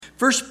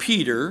1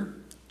 Peter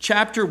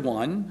chapter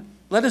 1,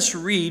 let us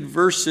read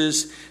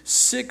verses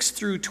 6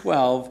 through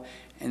 12,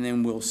 and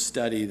then we'll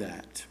study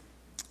that.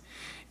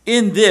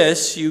 In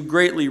this you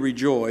greatly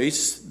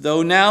rejoice,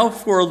 though now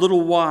for a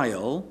little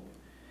while,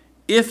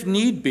 if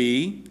need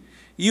be,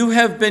 you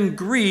have been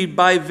grieved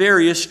by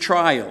various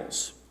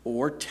trials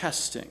or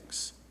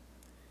testings,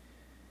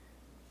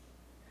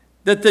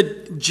 that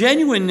the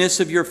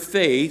genuineness of your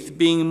faith,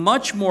 being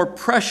much more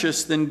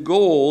precious than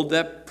gold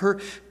that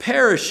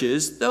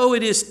perishes, though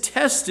it is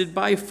tested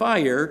by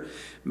fire,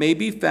 may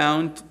be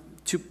found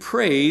to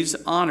praise,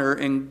 honor,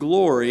 and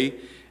glory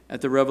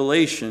at the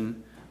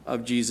revelation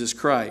of Jesus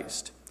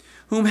Christ,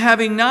 whom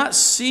having not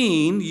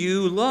seen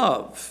you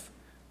love,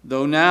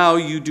 though now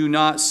you do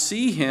not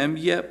see him,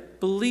 yet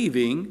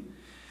believing,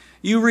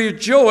 you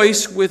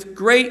rejoice with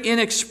great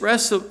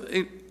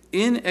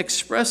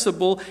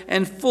inexpressible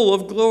and full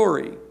of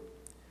glory,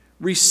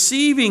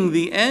 receiving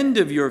the end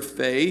of your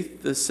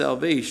faith, the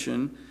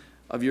salvation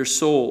of your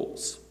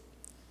souls.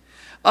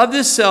 Of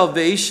this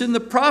salvation the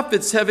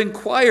prophets have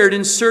inquired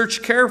and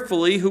searched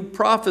carefully, who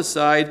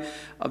prophesied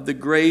of the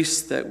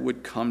grace that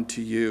would come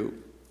to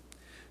you.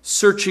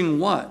 Searching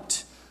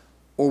what?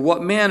 Or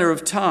what manner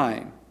of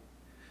time?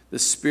 The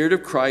Spirit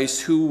of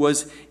Christ who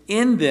was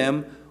in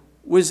them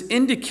was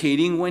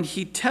indicating when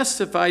he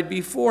testified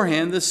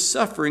beforehand the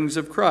sufferings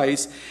of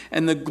Christ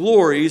and the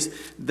glories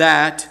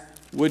that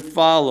would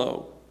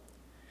follow.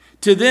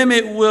 To them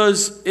it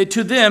was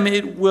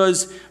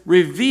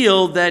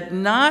revealed that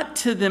not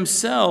to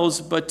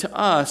themselves but to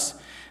us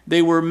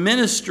they were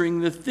ministering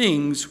the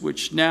things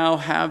which now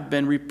have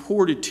been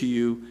reported to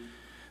you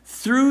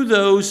through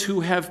those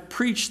who have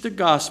preached the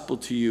gospel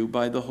to you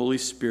by the Holy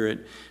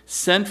Spirit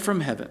sent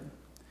from heaven,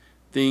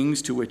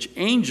 things to which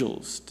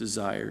angels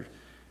desired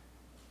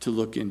to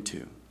look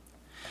into.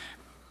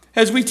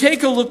 As we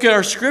take a look at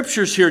our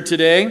scriptures here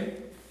today,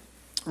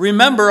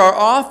 remember our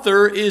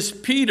author is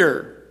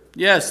Peter.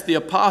 Yes, the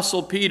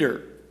Apostle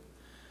Peter.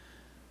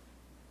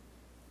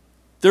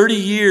 30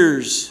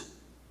 years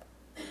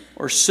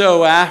or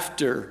so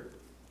after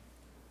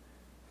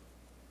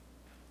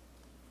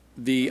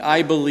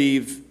I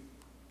believe,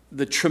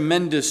 the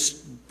tremendous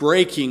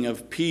breaking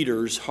of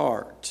Peter's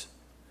heart,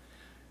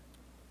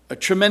 a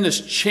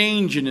tremendous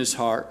change in his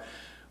heart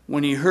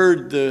when he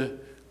heard the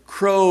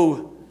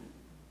crow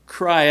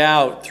cry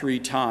out 3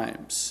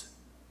 times,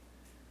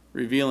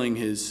 revealing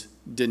his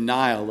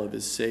denial of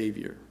his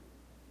Savior.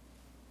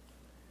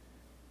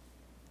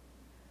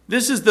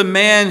 This is the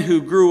man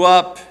who grew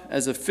up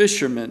as a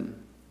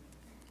fisherman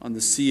on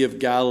the Sea of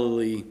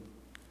Galilee,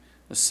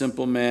 a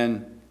simple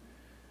man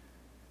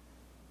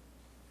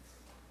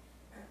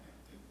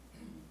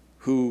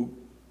who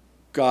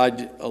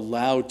God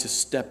allowed to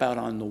step out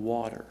on the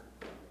water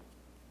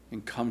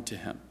and come to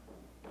him.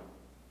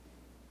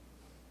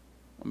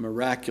 A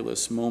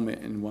miraculous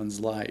moment in one's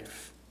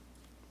life.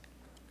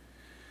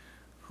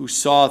 Who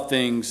saw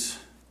things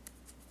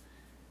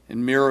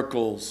and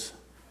miracles,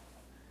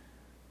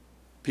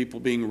 people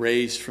being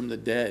raised from the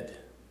dead.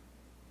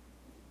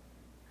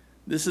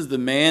 This is the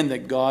man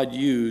that God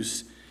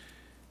used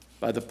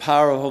by the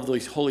power of the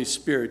Holy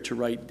Spirit to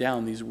write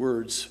down these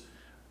words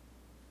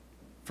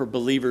for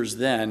believers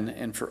then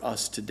and for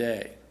us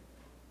today.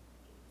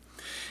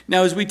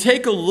 Now, as we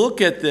take a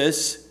look at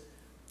this,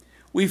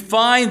 we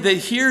find that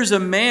here's a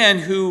man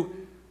who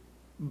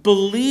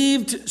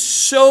believed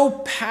so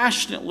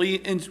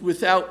passionately and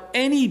without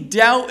any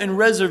doubt and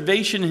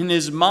reservation in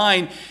his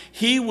mind,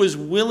 he was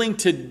willing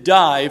to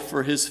die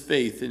for his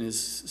faith in his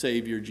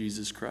Savior,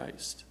 Jesus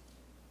Christ.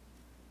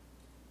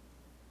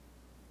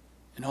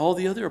 And all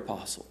the other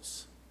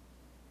apostles,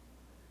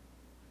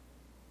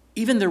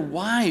 even their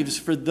wives,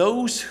 for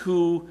those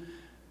who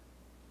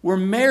were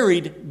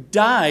married,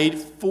 died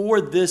for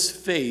this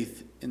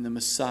faith in the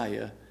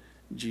Messiah,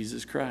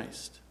 Jesus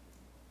Christ.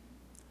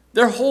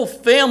 Their whole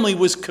family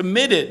was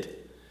committed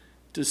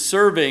to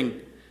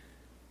serving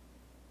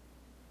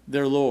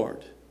their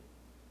Lord.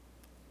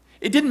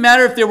 It didn't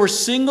matter if they were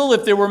single,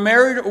 if they were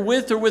married, or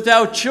with or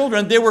without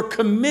children. They were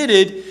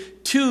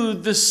committed to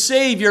the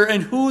Savior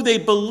and who they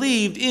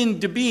believed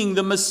into being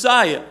the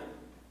Messiah.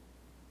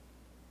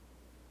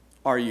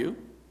 Are you?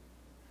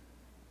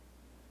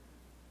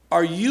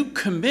 Are you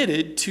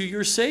committed to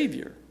your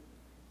Savior?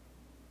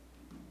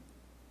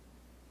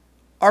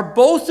 Are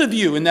both of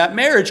you in that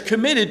marriage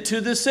committed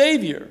to the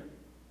Savior?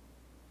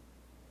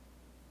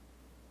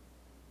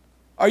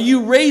 Are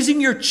you raising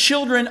your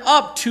children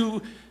up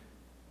to,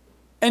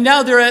 and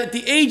now they're at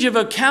the age of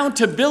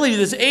accountability,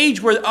 this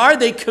age where are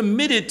they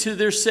committed to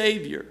their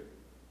Savior?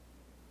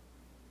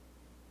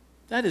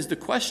 That is the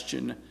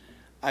question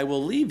I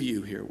will leave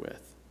you here with.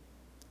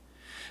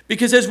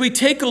 Because as we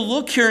take a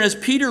look here, and as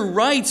Peter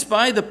writes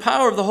by the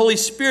power of the Holy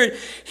Spirit,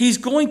 he's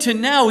going to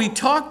now, he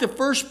talked the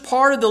first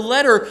part of the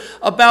letter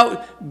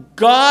about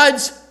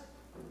God's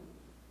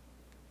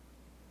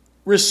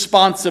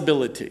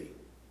responsibility.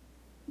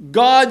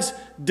 God's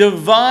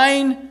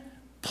divine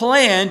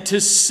plan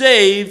to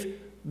save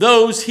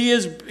those he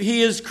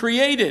has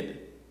created.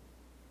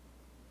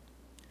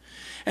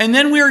 And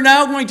then we are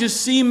now going to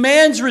see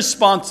man's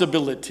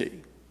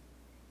responsibility.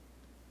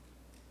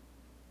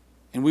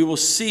 And we will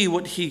see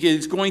what he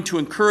is going to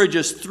encourage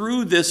us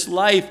through this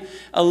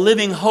life, a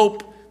living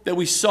hope that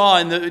we saw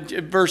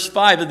in verse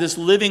 5, of this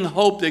living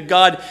hope that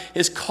God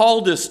has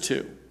called us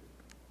to.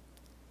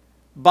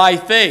 By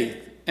faith,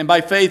 and by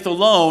faith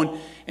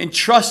alone, and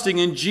trusting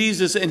in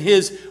Jesus and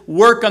his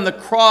work on the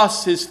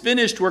cross, his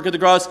finished work at the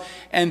cross,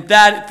 and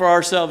that for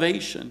our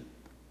salvation.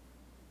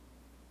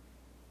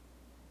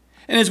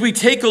 And as we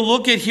take a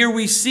look at here,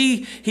 we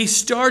see he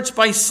starts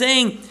by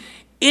saying,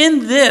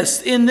 in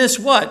this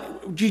what?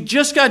 You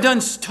just got done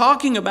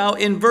talking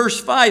about in verse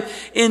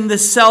 5, in the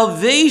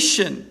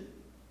salvation.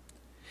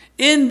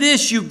 In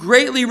this you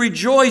greatly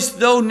rejoice,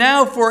 though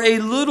now for a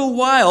little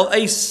while,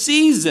 a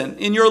season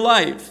in your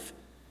life,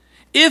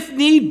 if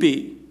need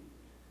be,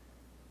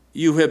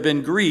 you have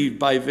been grieved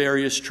by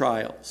various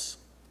trials.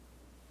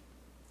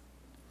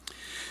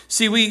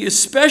 See, we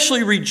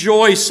especially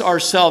rejoice our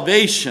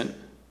salvation,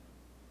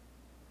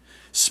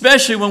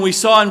 especially when we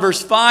saw in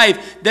verse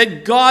 5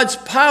 that God's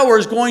power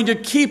is going to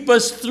keep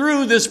us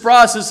through this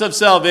process of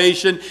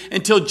salvation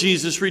until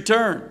Jesus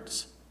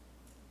returns.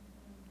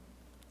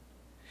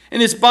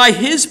 And it's by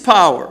his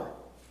power,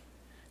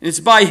 and it's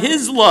by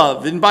his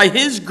love, and by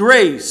his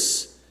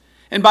grace,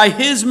 and by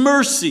his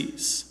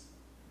mercies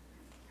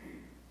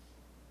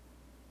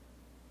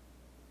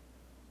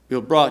we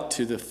are brought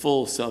to the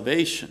full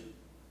salvation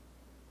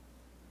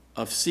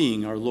of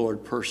seeing our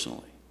Lord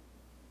personally.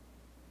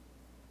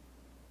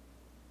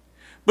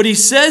 But he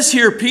says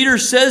here, Peter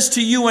says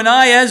to you and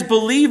I as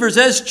believers,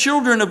 as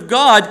children of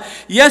God,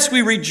 yes,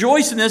 we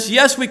rejoice in this.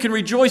 Yes, we can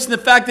rejoice in the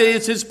fact that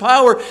it's his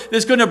power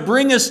that's going to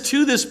bring us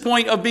to this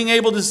point of being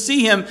able to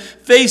see him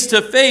face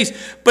to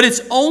face. But it's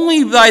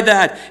only by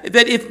that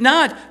if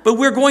not, but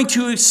we're going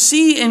to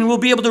see and we'll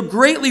be able to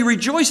greatly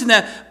rejoice in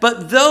that.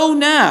 But though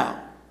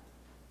now,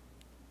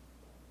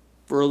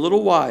 for a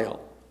little while,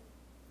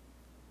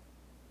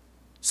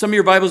 some of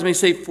your Bibles may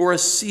say for a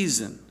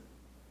season,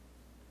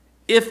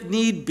 if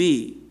need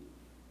be,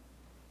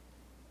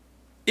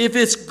 if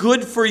it's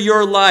good for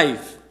your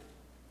life,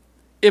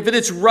 if it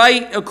is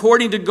right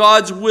according to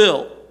God's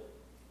will,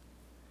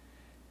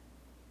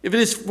 if it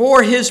is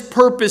for his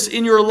purpose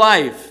in your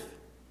life,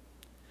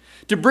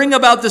 to bring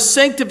about the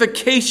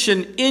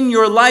sanctification in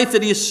your life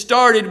that he has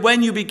started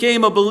when you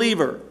became a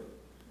believer,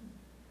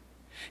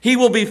 he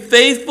will be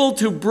faithful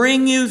to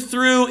bring you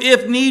through,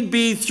 if need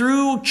be,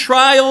 through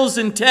trials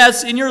and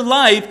tests in your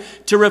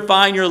life to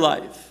refine your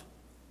life.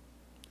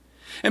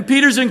 And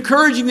Peter's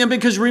encouraging them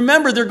because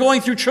remember, they're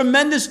going through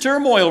tremendous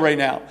turmoil right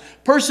now.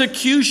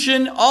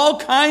 Persecution, all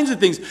kinds of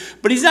things.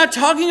 But he's not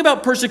talking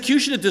about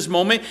persecution at this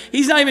moment.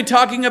 He's not even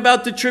talking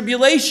about the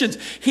tribulations.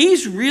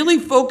 He's really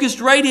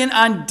focused right in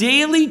on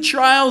daily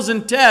trials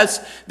and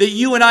tests that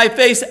you and I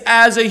face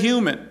as a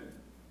human.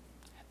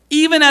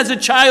 Even as a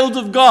child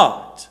of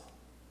God.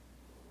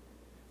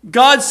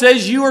 God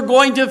says you are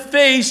going to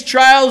face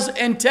trials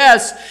and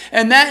tests,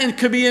 and that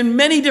could be in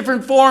many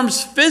different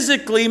forms,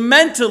 physically,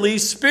 mentally,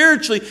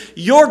 spiritually.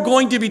 You're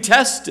going to be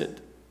tested.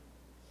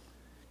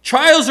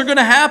 Trials are going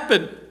to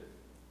happen.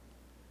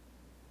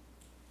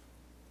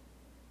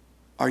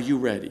 Are you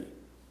ready?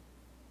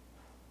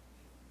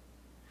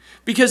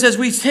 Because as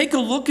we take a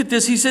look at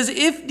this, he says,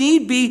 if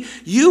need be,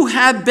 you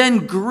have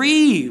been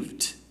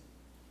grieved.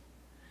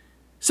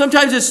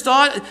 Sometimes it's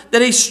thought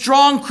that a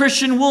strong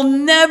Christian will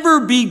never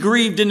be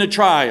grieved in a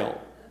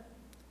trial.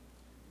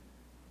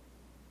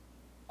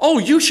 Oh,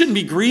 you shouldn't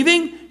be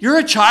grieving? You're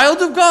a child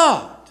of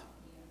God.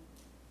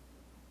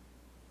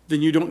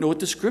 Then you don't know what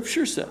the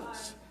Scripture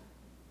says.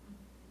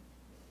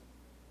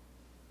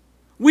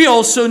 We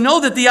also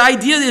know that the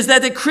idea is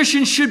that the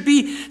Christian should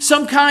be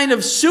some kind of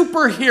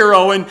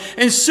superhero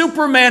and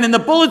Superman, and the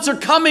bullets are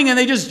coming and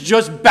they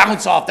just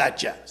bounce off that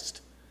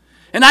chest.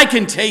 And I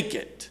can take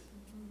it.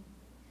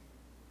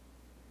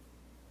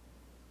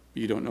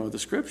 You don't know the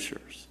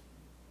Scriptures.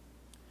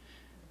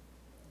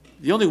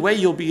 The only way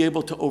you'll be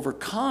able to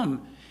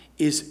overcome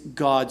is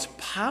God's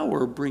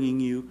power bringing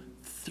you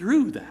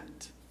through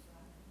that.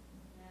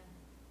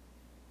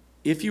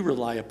 If you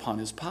rely upon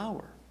his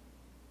power.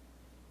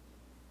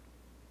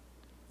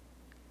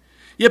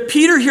 Yet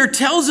Peter here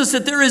tells us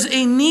that there is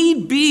a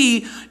need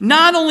be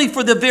not only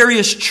for the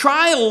various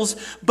trials,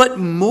 but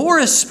more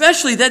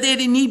especially that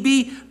it need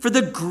be for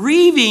the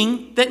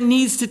grieving that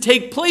needs to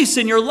take place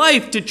in your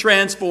life to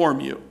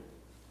transform you.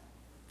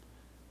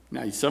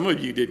 Now, some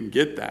of you didn't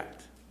get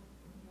that.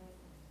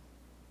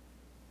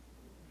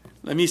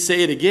 Let me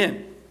say it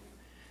again.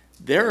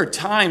 There are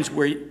times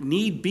where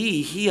need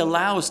be, he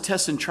allows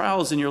tests and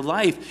trials in your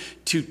life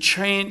to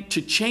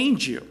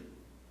change you,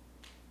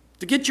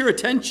 to get your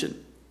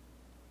attention.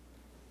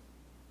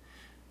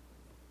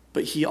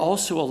 But he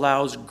also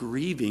allows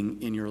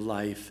grieving in your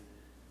life,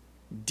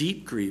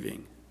 deep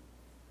grieving.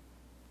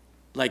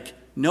 Like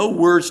no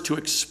words to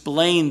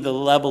explain the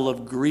level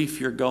of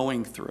grief you're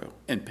going through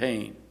and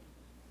pain.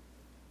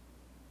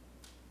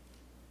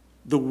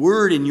 The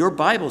word in your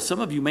Bible,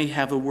 some of you may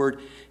have a word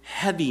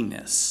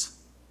heaviness.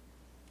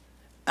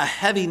 a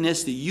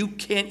heaviness that you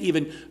can't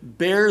even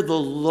bear the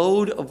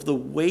load of the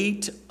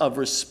weight of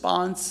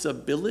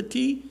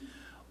responsibility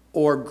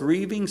or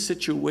grieving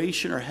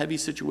situation or heavy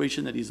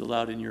situation that he's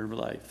allowed in your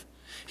life.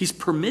 He's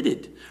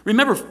permitted.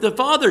 Remember, the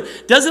Father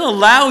doesn't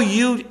allow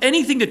you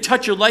anything to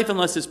touch your life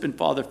unless it's been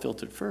Father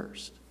filtered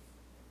first.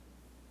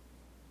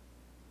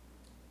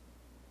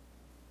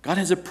 God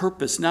has a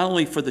purpose not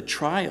only for the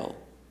trial,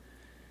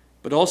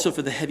 but also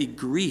for the heavy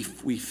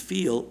grief we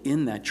feel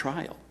in that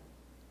trial.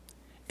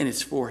 And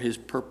it's for his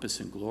purpose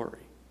and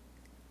glory.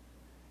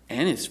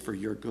 And it's for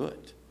your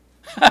good.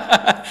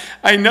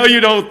 I know you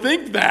don't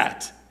think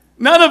that.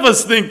 None of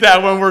us think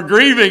that when we're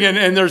grieving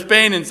and there's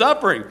pain and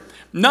suffering.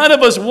 None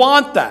of us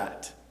want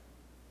that.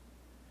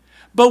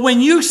 But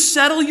when you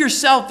settle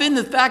yourself in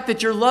the fact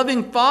that your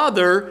loving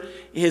Father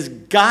has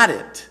got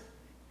it,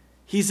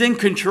 he's in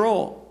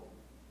control,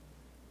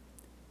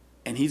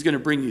 and he's going to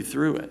bring you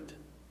through it,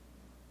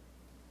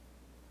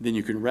 then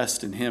you can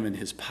rest in him and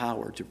his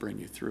power to bring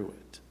you through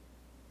it.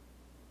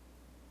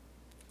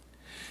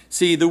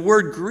 See, the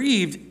word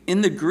grieved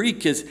in the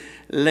Greek is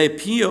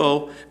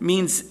lepio,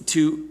 means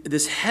to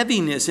this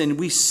heaviness. And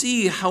we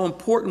see how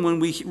important when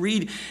we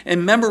read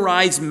and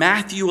memorize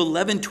Matthew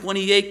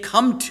 11:28,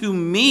 come to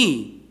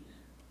me,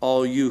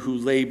 all you who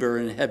labor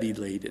and heavy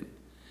laden,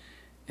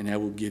 and I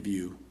will give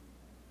you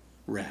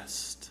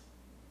rest.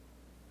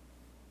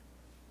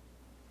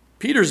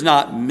 Peter's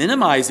not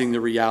minimizing the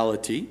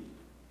reality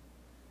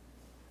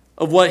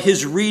of what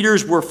his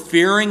readers were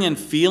fearing and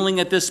feeling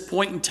at this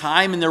point in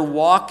time in their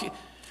walk.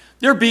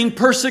 They're being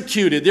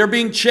persecuted. They're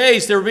being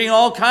chased. There are being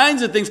all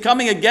kinds of things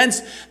coming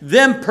against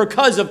them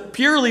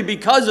purely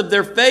because of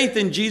their faith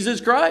in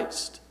Jesus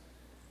Christ.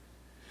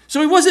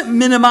 So he wasn't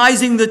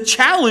minimizing the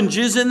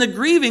challenges and the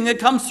grieving that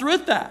comes through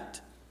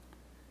that.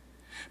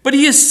 But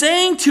he is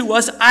saying to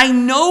us, I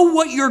know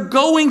what you're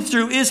going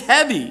through is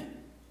heavy.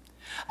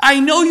 I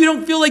know you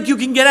don't feel like you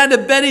can get out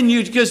of bed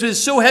because it's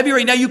so heavy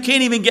right now you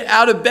can't even get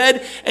out of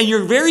bed, and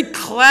you're very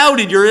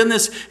clouded. You're in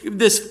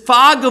this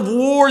fog of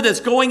war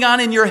that's going on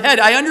in your head.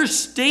 I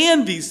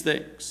understand these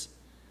things.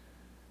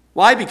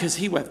 Why? Because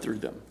he went through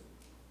them.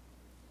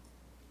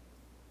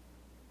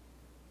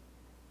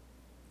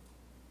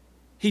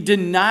 He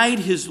denied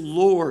his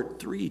Lord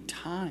 3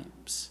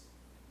 times.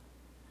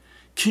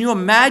 Can you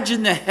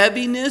imagine the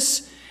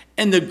heaviness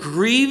and the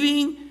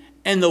grieving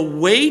and the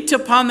weight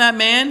upon that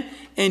man?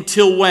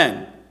 Until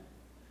when?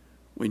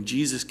 When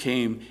Jesus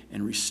came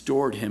and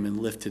restored him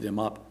and lifted him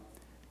up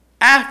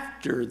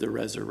after the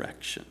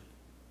resurrection.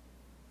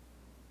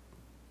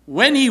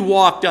 When he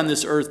walked on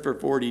this earth for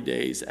 40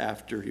 days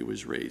after he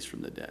was raised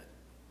from the dead,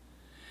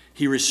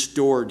 he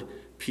restored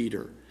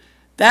Peter.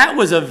 That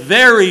was a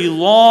very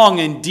long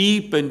and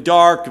deep and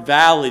dark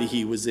valley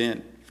he was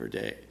in for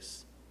days.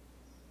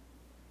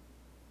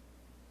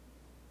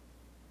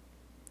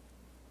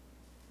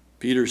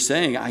 Peter's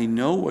saying, I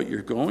know what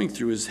you're going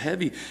through is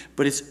heavy,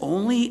 but it's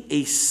only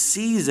a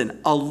season,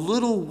 a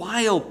little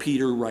while,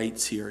 Peter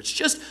writes here. It's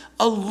just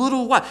a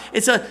little while.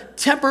 It's a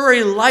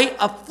temporary light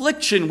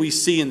affliction we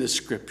see in the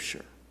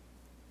scripture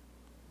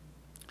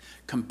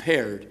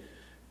compared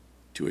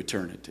to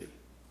eternity.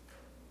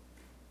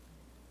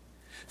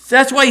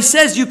 That's why he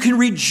says you can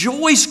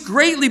rejoice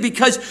greatly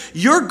because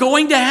you're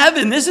going to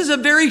heaven. This is a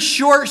very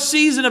short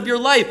season of your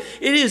life.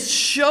 It is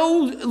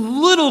so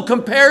little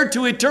compared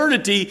to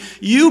eternity.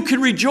 You can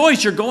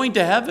rejoice. You're going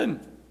to heaven.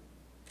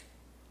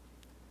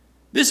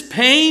 This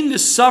pain,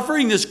 this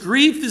suffering, this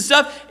grief, this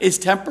stuff is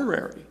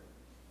temporary.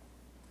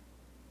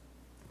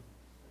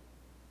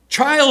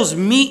 Trials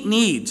meet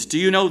needs. Do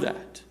you know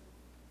that?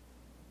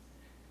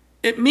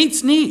 It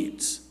meets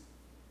needs.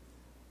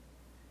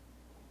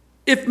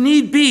 If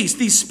need be,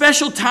 these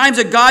special times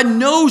that God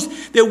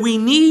knows that we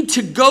need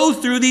to go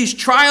through these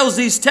trials,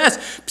 these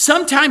tests.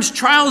 Sometimes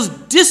trials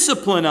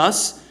discipline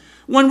us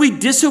when we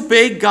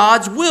disobey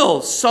God's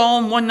will.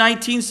 Psalm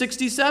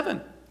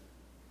 119:67.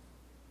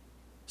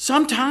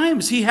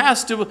 Sometimes he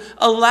has to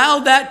allow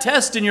that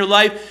test in your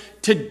life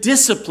to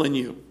discipline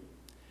you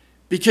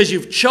because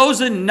you've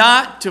chosen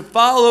not to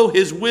follow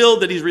his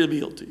will that he's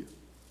revealed to you.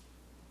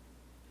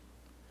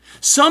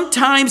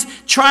 Sometimes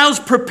trials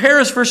prepare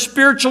us for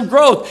spiritual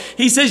growth.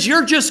 He says,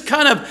 you're just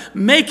kind of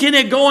making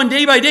it going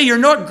day by day. You're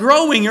not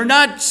growing. You're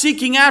not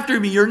seeking after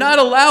me. You're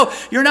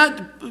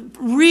not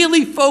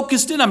really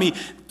focused in on me.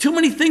 Too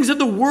many things of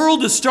the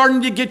world is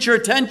starting to get your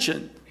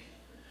attention.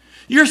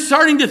 You're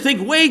starting to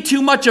think way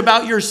too much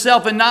about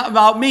yourself and not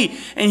about me.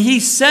 And he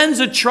sends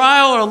a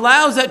trial or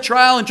allows that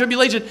trial and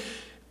tribulation,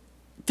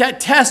 that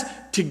test,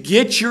 to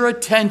get your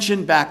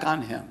attention back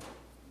on him.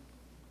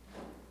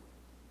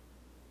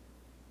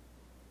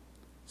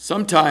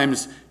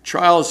 Sometimes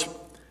trials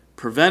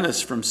prevent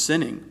us from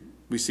sinning.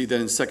 We see that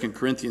in 2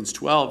 Corinthians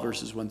 12,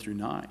 verses 1 through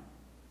 9.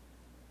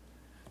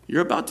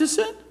 You're about to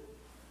sin?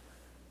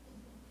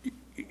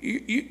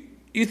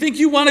 You think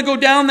you want to go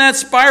down that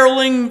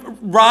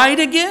spiraling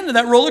ride again?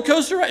 That roller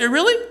coaster ride?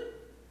 Really?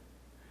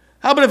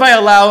 How about if I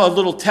allow a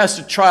little test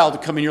of trial to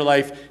come in your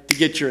life to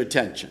get your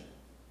attention?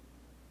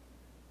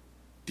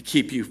 to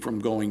keep you from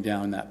going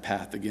down that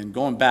path again,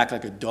 going back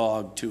like a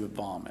dog to a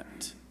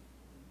vomit.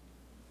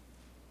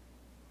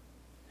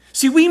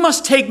 See, we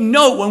must take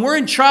note when we're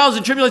in trials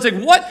and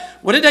tribulations. Like,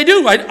 what did I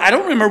do? I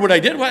don't remember what I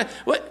did. What?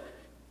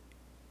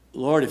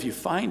 Lord, if you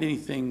find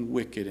anything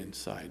wicked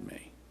inside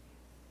me,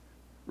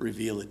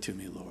 reveal it to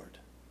me, Lord,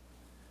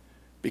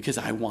 because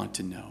I want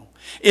to know.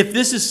 If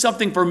this is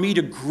something for me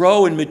to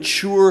grow and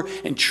mature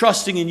and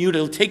trusting in you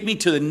to take me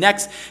to the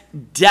next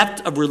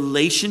depth of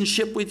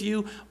relationship with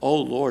you, oh,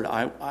 Lord,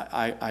 I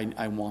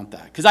want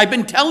that. Because I've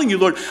been telling you,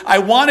 Lord, I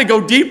want to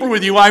go deeper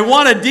with you. I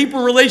want a deeper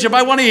relationship.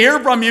 I want to hear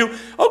from you.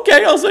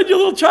 Okay, I'll send you a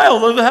little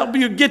child. It'll help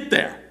you get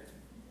there.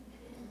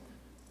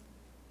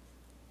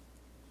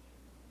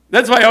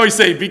 That's why I always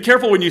say, be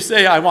careful when you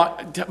say, I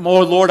want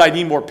more, Lord, I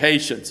need more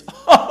patience.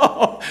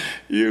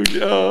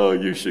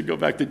 You should go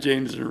back to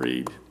James and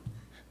read.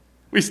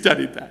 We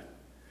studied that.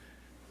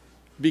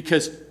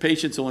 Because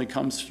patience only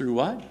comes through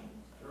what?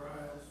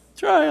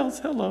 Trials,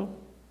 hello.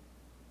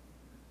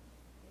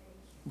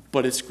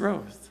 But it's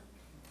growth.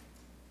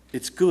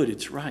 It's good,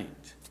 it's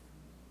right.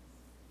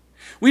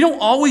 We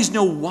don't always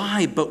know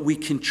why, but we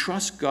can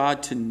trust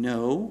God to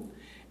know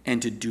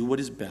and to do what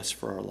is best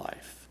for our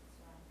life.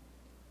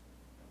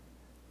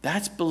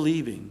 That's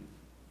believing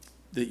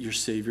that your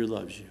Savior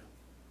loves you.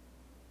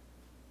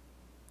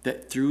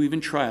 That through even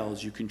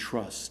trials you can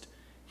trust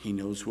He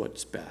knows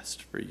what's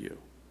best for you.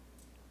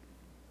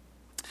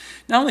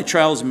 Not only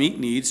trials meet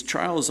needs,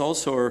 trials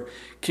also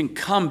can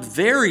come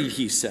varied,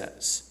 he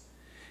says.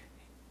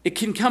 It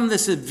can come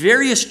this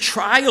various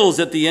trials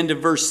at the end of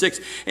verse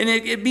 6. And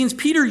it means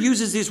Peter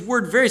uses this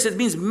word various. It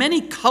means many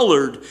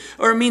colored,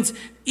 or it means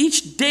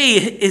each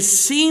day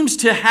seems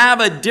to have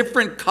a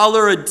different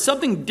color,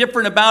 something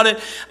different about it.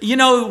 You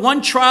know,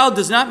 one trial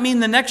does not mean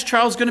the next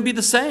trial is going to be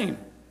the same.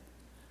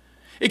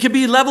 It could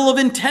be level of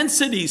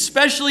intensity,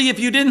 especially if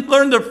you didn't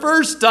learn the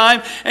first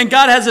time and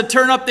God has to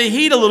turn up the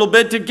heat a little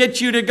bit to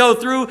get you to go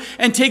through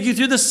and take you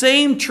through the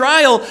same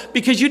trial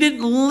because you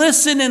didn't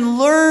listen and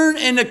learn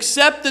and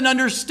accept an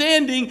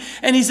understanding.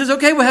 And he says,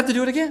 okay, we'll have to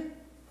do it again.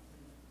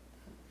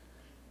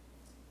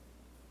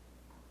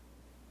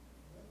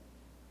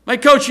 My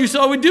coach, you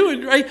saw we do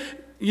it, right?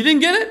 You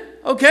didn't get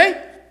it?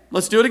 Okay,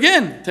 let's do it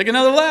again. Take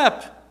another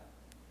lap.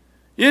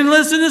 You didn't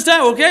listen this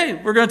time? Okay,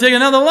 we're going to take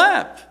another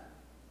lap.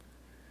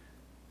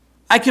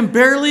 I can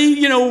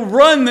barely,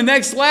 run the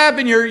next lap,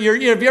 and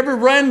if you ever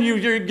run,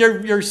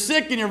 you're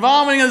sick and you're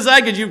vomiting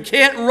inside because you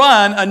can't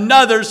run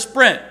another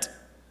sprint.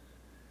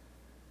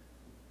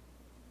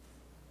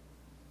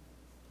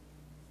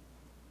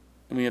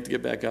 And we have to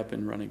get back up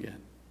and run again.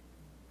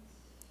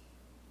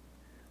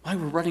 Why?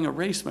 We're running a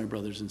race, my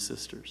brothers and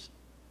sisters.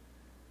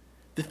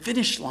 The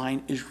finish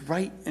line is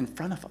right in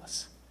front of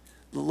us.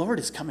 The Lord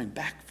is coming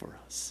back for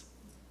us.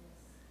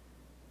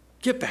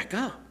 Get back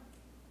up.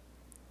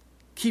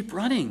 Keep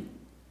running.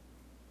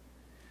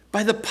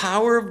 By the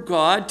power of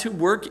God to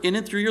work in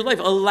and through your life.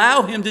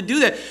 Allow Him to do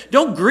that.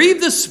 Don't grieve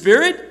the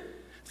Spirit.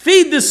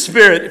 Feed the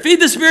Spirit.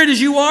 Feed the Spirit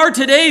as you are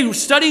today,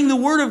 studying the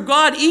Word of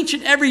God each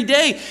and every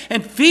day.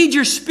 And feed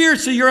your spirit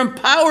so you're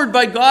empowered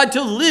by God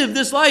to live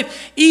this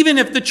life, even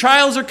if the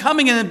trials are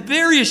coming in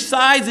various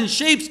sizes and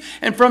shapes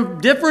and from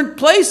different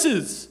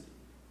places.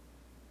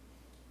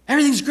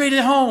 Everything's great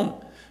at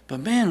home.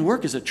 But man,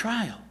 work is a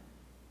trial.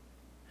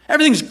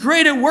 Everything's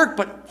great at work,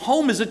 but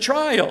home is a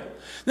trial.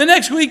 The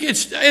next week,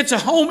 it's a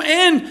home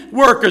and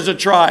work as a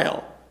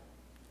trial.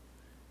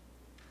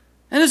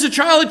 And it's a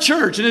trial at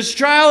church, and it's a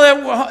trial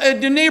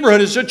at the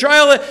neighborhood, it's a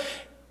trial at...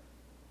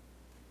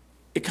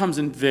 It comes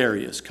in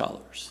various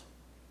colors.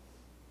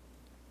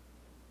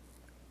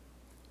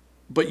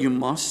 But you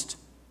must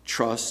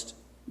trust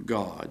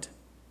God,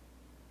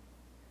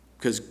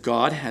 because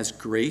God has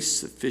grace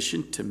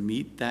sufficient to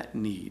meet that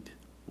need,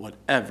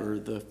 whatever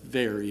the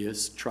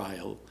various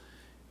trial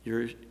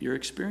you're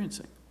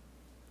experiencing.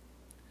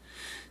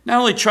 Not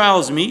only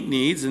trials meet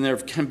needs and they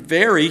can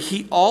vary,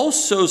 he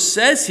also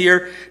says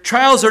here,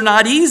 trials are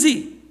not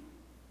easy.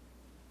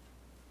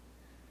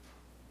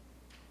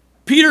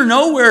 Peter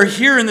nowhere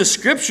here in the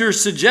scripture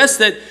suggests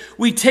that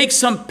we take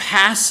some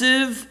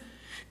passive,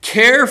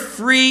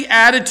 carefree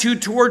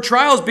attitude toward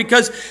trials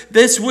because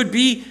this would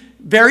be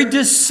very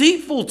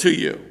deceitful to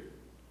you.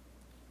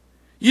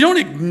 You don't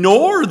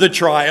ignore the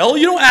trial.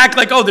 You don't act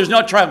like, oh, there's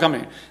no trial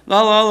coming.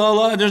 La, la, la,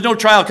 la, there's no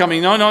trial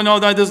coming. No,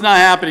 that is not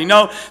happening.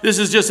 No, this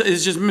is just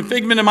a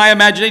figment of my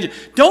imagination.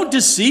 Don't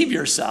deceive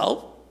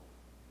yourself.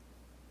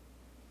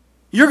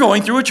 You're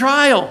going through a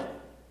trial.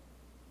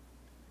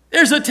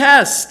 There's a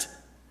test.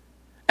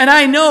 And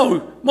I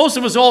know most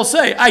of us all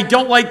say, I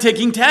don't like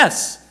taking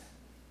tests.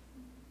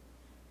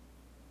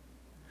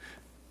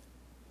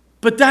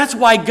 But that's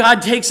why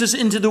God takes us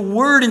into the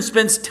Word and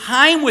spends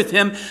time with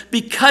Him,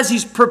 because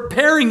He's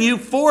preparing you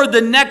for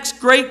the next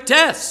great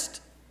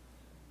test.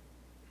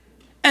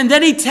 And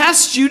then He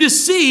tests you to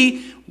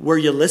see, were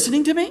you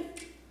listening to me?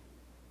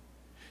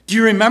 Do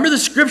you remember the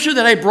scripture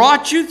that I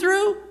brought you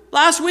through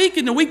last week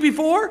and the week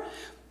before?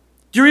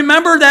 Do you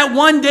remember that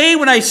one day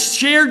when I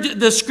shared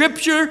the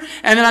scripture,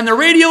 and then on the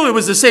radio it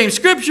was the same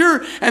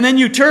scripture, and then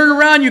you turn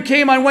around, you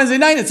came on Wednesday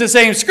night, it's the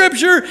same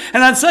scripture,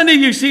 and on Sunday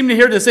you seem to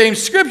hear the same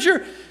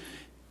scripture?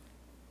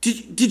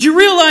 Did you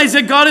realize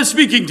that God is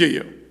speaking to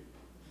you?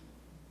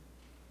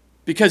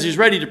 Because he's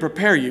ready to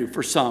prepare you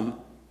for some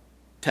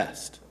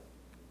test.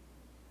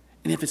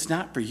 And if it's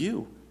not for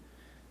you,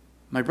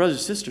 my brothers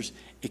and sisters,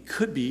 it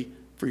could be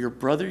for your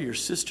brother, your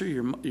sister,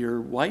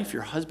 your wife,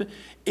 your husband.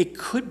 It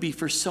could be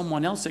for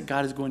someone else that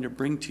God is going to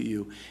bring to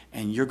you.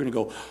 And you're going to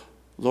go,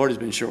 Lord has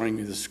been showing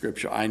me the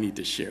scripture. I need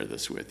to share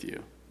this with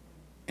you.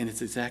 And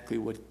it's exactly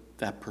what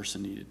that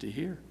person needed to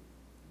hear.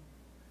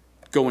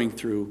 Going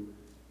through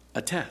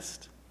a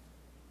test.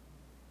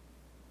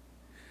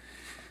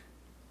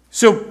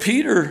 So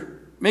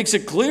Peter makes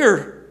it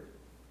clear,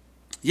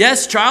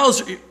 yes,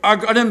 trials are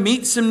going to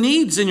meet some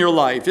needs in your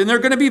life, and they're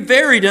going to be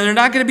varied, and they're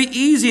not going to be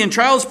easy, and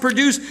trials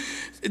produce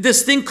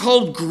this thing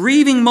called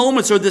grieving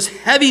moments, or this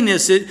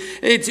heaviness,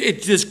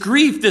 it's this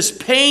grief, this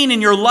pain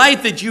in your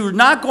life that you're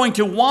not going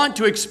to want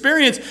to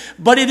experience,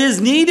 but it is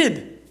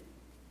needed.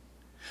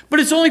 But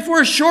it's only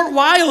for a short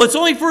while. It's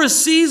only for a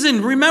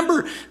season.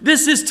 Remember,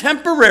 this is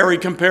temporary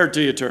compared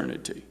to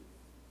eternity.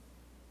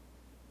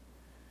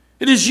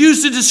 It is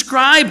used to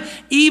describe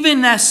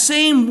even that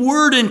same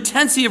word,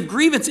 intensity of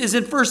grievance, is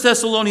in 1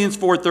 Thessalonians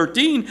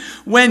 4:13.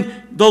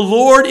 When the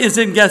Lord is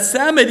in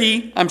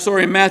Gethsemane,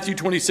 in Matthew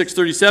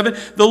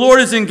 26:37, the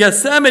Lord is in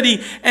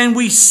Gethsemane, and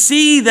we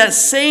see that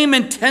same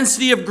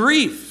intensity of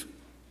grief.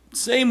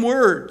 Same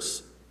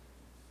words.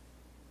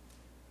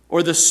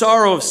 Or the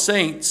sorrow of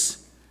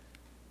saints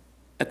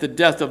at the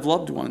death of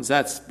loved ones.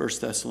 That's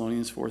 1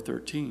 Thessalonians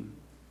 4:13.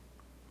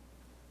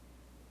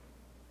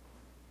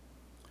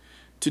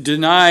 To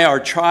deny our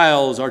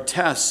trials, our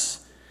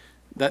tests,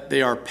 that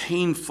they are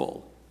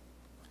painful,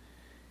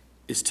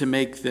 is to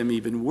make them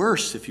even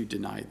worse if you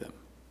deny them.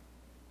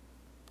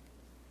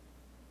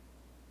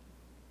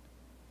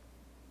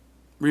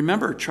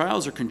 Remember,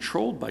 trials are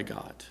controlled by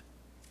God.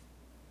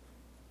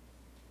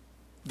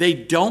 They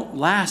don't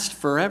last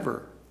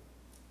forever.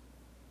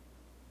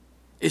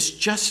 It's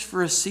just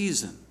for a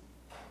season.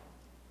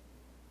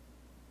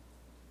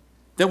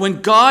 That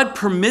when God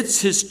permits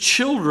his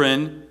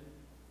children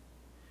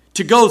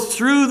to go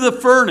through the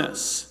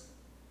furnace,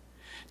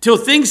 till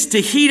things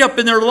to heat up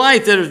in their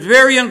life that are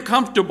very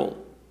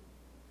uncomfortable,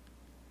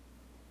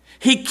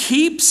 he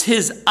keeps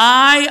his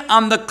eye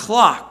on the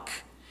clock,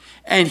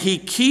 and he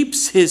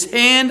keeps his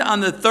hand on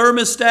the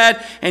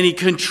thermostat, and he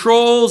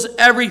controls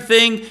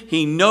everything.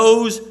 He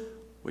knows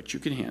what you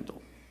can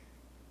handle.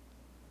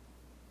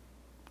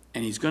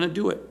 And he's going to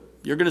do it.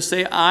 You're going to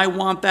say, I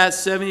want that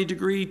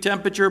 70-degree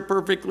temperature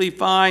perfectly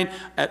fine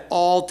at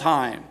all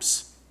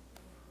times.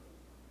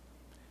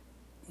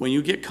 When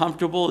you get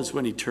comfortable is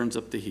when he turns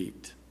up the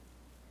heat.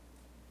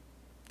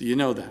 Do you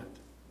know that?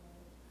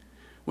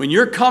 When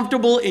you're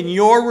comfortable in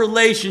your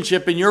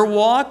relationship, in your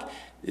walk,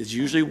 is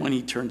usually when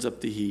he turns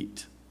up the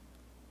heat.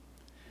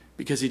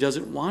 Because he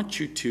doesn't want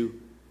you to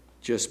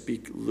just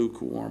be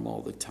lukewarm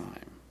all the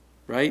time.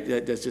 Right?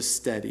 That's just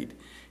steadied.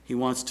 He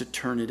wants to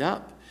turn it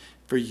up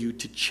for you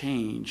to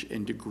change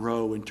and to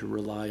grow and to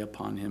rely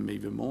upon him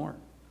even more.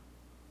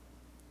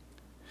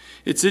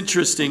 It's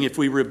interesting, if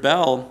we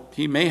rebel,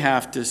 he may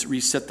have to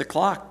reset the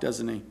clock,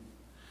 doesn't he?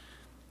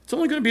 It's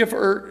only going to be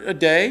for a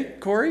day,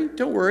 Corey.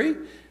 Don't worry.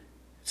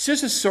 It's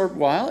just a short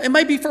while. It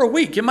might be for a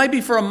week. It might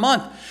be for a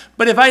month.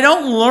 But if I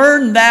don't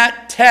learn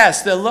that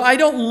test, I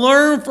don't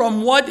learn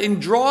from what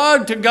and draw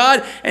to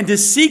God and to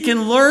seek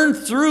and learn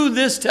through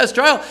this test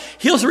trial,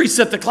 he'll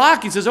reset the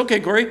clock. He says,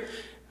 okay, Corey,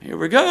 here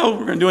we go.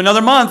 We're going to do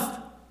another month.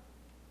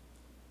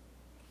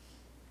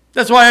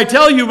 That's why I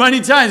tell you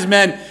many times,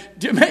 man,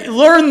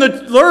 learn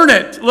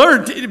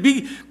it.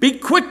 Be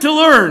quick to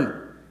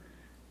learn.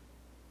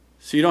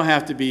 So you don't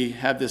have to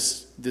have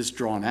this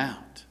drawn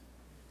out.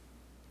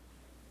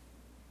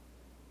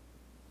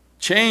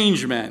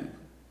 Change, men.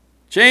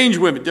 Change,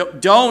 women.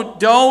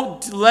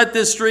 Don't let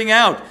this string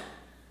out.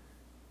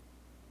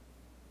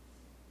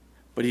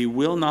 But he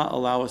will not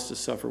allow us to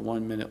suffer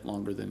 1 minute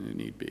longer than it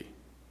need be.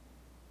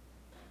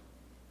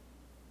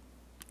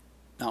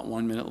 Not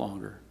 1 minute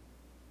longer.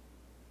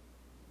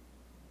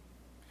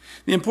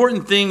 The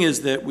important thing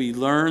is that we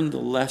learn the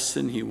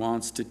lesson he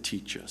wants to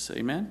teach us.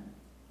 Amen?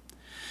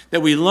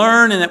 That we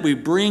learn and that we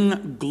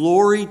bring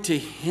glory to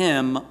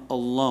him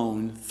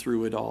alone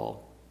through it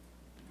all.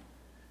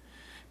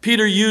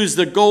 Peter used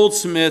the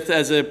goldsmith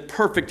as a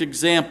perfect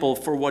example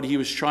for what he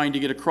was trying to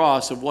get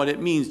across of what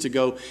it means to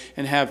go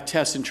and have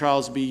tests and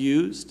trials be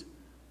used.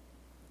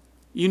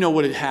 You know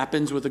what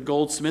happens with a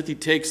goldsmith. He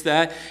takes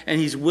that and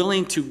he's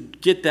willing to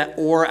get that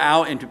ore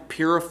out and to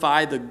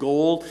purify the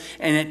gold.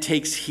 And it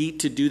takes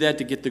heat to do that,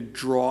 to get the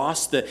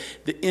dross, the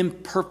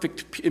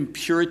imperfect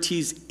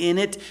impurities in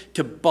it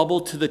to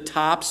bubble to the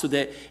top so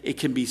that it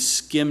can be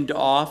skimmed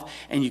off.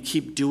 And you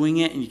keep doing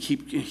it and you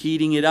keep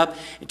heating it up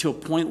to a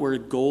point where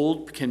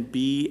gold can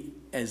be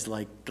as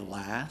like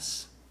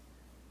glass.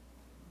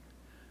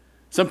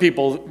 Some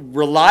people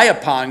rely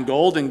upon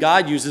gold and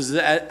God uses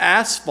it as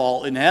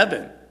asphalt in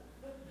heaven.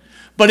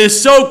 but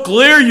it's so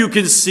clear you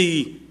can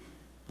see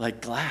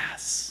like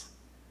glass.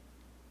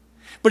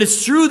 But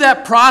it's through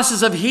that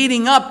process of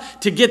heating up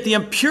to get the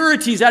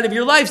impurities out of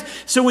your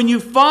life. So when you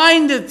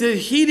find that the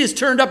heat is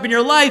turned up in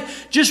your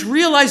life, just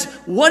realize,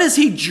 what is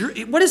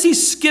he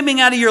skimming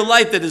out of your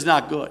life that is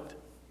not good?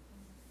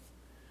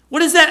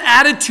 What is that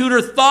attitude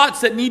or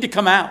thoughts that need to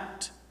come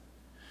out?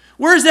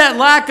 Where is that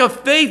lack of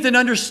faith and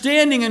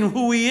understanding in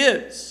who he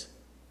is?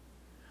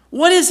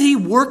 What is he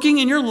working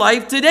in your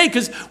life today?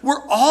 Because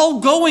we're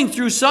all going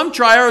through some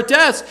trial or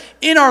test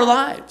in our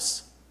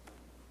lives.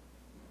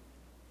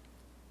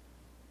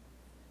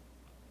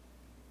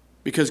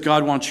 Because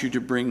God wants you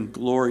to bring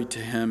glory to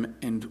him,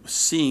 and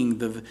seeing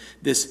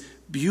this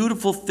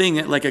beautiful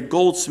thing like a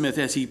goldsmith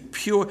as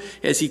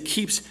he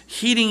keeps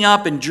heating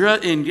up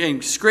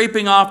and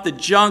scraping off the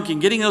junk and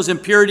getting those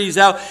impurities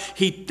out.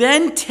 He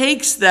then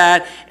takes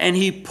that and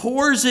he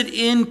pours it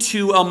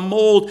into a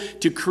mold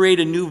to create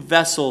a new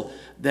vessel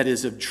that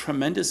is of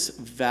tremendous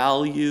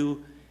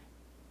value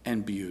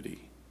and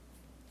beauty.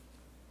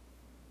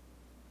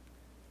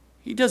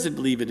 He doesn't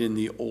leave it in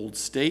the old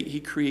state. He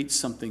creates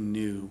something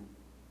new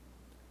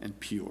and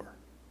pure.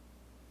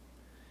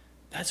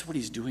 That's what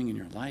he's doing in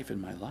your life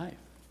and my life.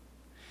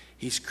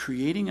 He's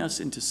creating us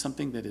into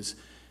something that is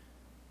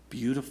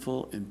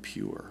beautiful and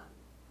pure.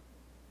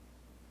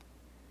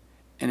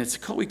 And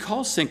it's we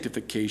call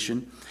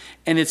sanctification,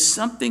 and it's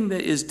something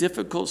that is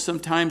difficult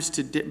sometimes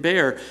to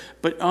bear,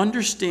 but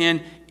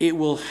understand it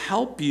will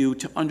help you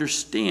to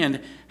understand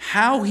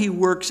how he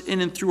works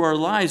in and through our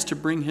lives to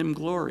bring him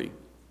glory.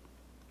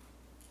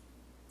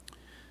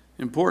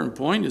 Important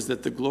point is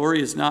that the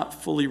glory is not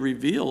fully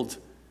revealed.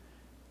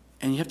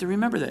 And you have to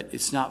remember that.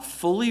 It's not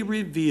fully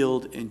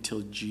revealed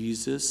until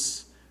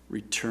Jesus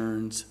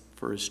returns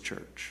for his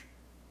church.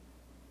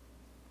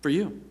 For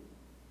you.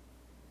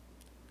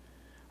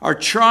 Our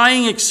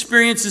trying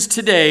experiences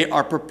today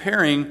are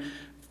preparing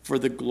for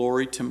the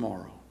glory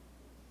tomorrow.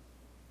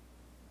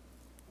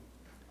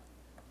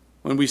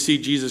 When we see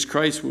Jesus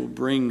Christ, we'll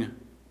bring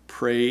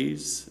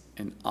praise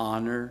and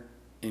honor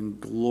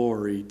and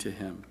glory to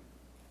him.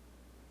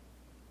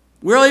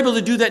 We're able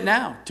to do that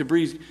now, to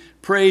bring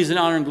praise and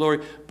honor and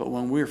glory. But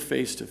when we're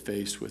face to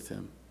face with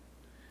him,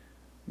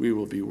 we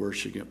will be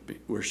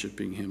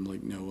worshiping him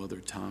like no other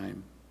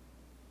time.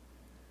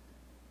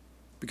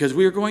 Because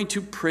we are going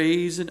to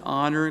praise and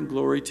honor and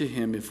glory to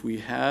him if we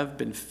have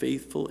been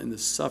faithful in the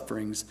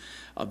sufferings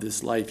of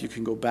this life. You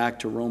can go back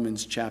to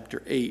Romans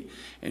chapter 8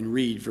 and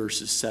read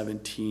verses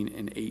 17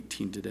 and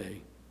 18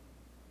 today.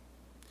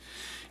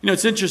 You know,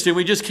 it's interesting.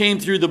 We just came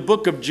through the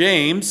book of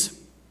James.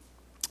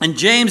 And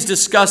James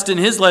discussed in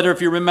his letter, if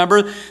you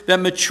remember,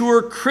 that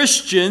mature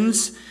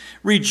Christians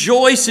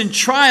rejoice in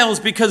trials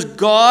because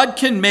God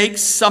can make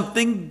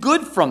something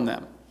good from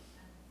them.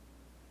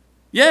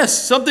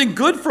 Yes, something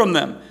good from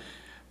them.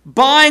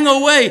 Buying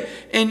away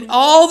and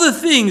all the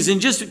things and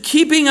just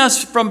keeping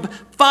us from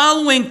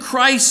following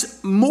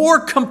Christ more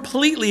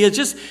completely. It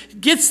just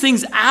gets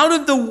things out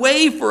of the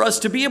way for us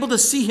to be able to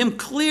see him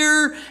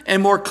clearer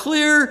and more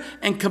clear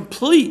and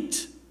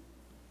complete.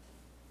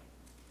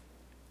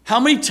 How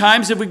many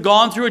times have we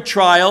gone through a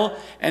trial,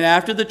 and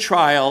after the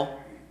trial,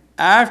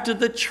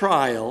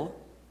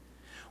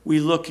 we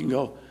look and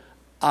go,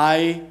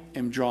 I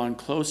am drawn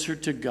closer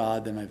to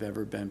God than I've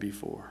ever been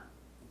before.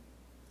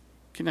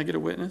 Can I get a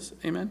witness?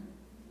 Amen?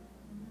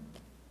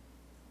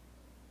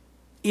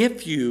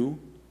 If you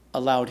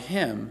allowed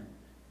him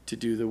to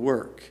do the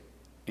work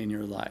in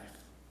your life.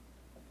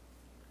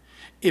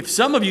 If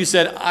some of you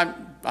said, I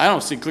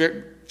don't see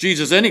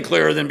Jesus any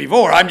clearer than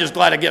before. I'm just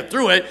glad I get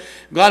through it.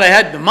 I'm glad I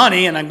had the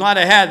money, and I'm glad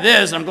I had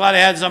this, and I'm glad I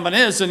had some of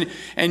this,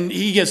 and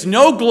he gets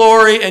no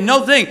glory and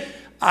no thing.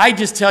 I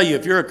just tell you,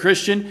 if you're a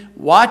Christian,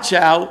 watch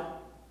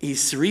out.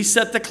 He's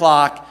reset the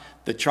clock.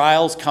 The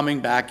trial's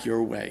coming back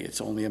your way. It's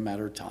only a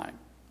matter of time.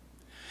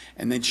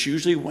 And it's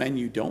usually when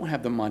you don't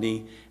have the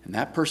money, and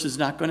that person's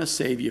not going to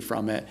save you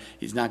from it.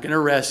 He's not going to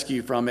rescue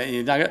you from it.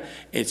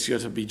 It's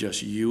going to be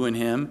just you and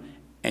him,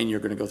 and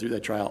you're going to go through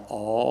that trial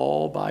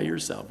all by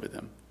yourself with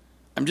him.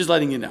 I'm just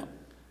letting you know.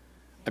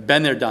 I've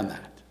been there, done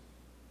that.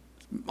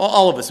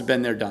 All of us have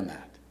been there, done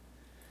that.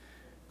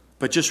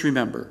 But just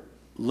remember,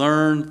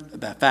 learn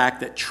the fact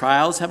that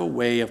trials have a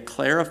way of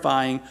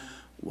clarifying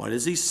what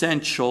is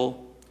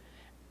essential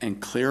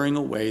and clearing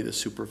away the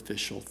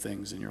superficial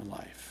things in your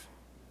life.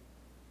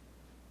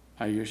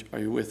 Are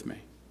you with me?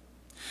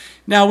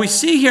 Now we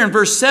see here in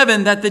verse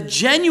 7 that the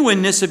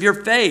genuineness of your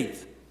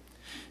faith.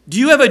 Do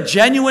you have a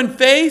genuine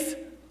faith?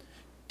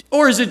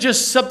 Or is it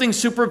just something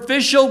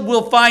superficial?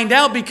 We'll find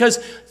out, because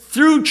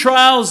through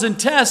trials and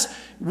tests,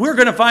 we're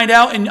going to find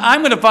out, and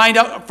I'm going to find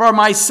out for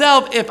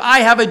myself if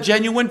I have a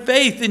genuine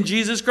faith in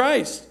Jesus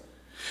Christ.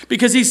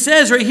 Because he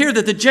says right here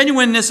that the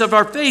genuineness of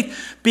our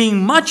faith,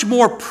 being much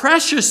more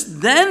precious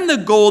than the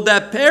gold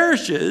that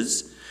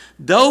perishes,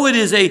 though it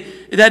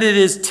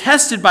is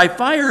tested by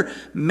fire,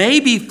 may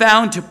be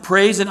found to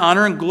praise and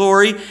honor and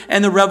glory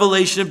and the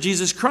revelation of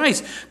Jesus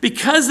Christ.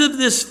 Because of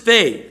this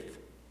faith,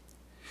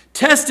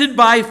 tested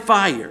by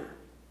fire,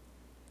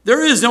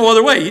 There is no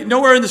other way.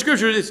 Nowhere in the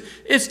scripture.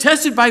 It's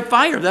tested by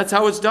fire. That's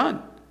how it's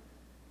done.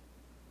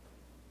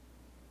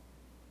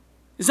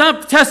 It's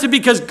not tested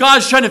because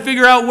God's trying to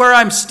figure out where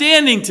I'm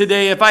standing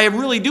today if I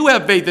really do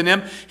have faith in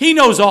him. He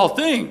knows all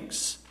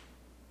things.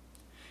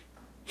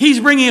 He's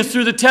bringing us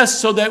through the test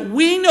so that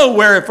we know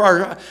where if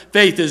our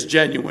faith is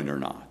genuine or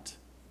not.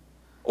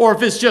 Or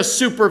if it's just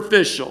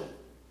superficial.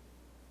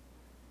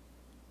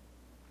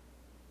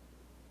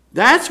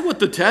 That's what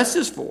the test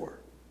is for.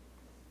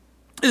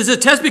 It is a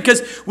test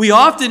because we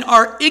often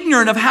are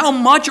ignorant of how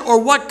much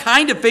or what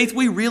kind of faith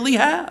we really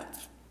have.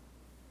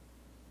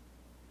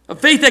 A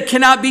faith that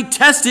cannot be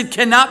tested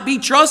cannot be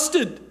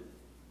trusted.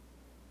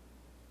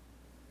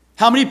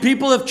 How many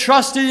people have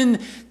trusted in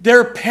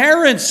their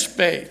parents'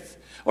 faith,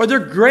 or their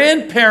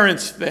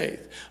grandparents'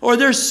 faith, or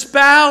their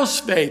spouse's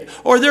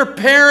faith, or their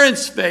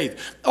parents'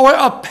 faith, or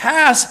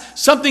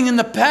something in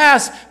the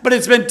past, but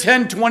it's been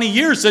 10, 20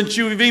 years since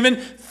you've even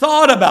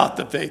thought about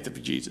the faith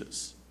of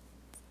Jesus?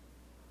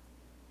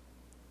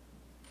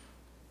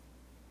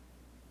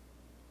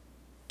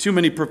 Too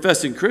many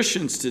professing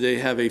Christians today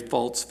have a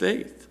false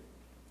faith.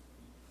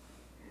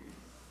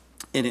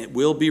 And it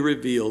will be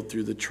revealed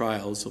through the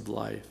trials of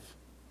life.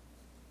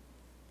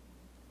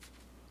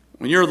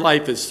 When your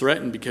life is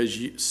threatened because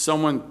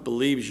someone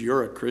believes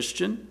you're a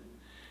Christian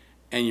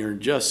and you're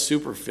just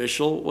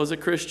superficial was a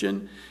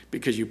Christian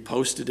because you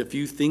posted a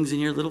few things in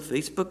your little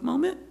Facebook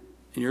moment,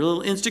 in your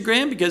little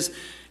Instagram, because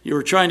you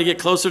were trying to get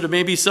closer to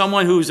maybe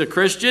someone who's a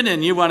Christian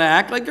and you want to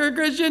act like you're a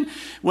Christian,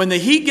 when the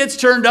heat gets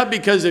turned up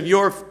because of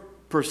your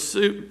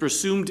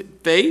presumed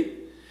faith,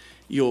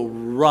 you'll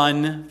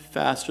run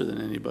faster than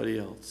anybody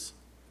else.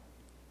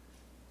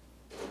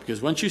 Because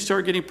once you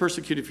start getting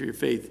persecuted for your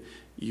faith,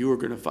 we're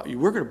going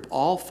to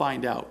all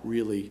find out,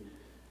 really,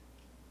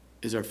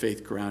 is our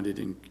faith grounded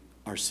in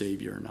our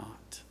Savior or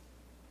not?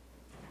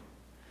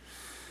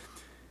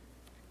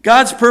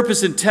 God's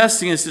purpose in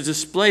testing is to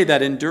display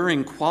that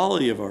enduring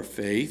quality of our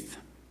faith.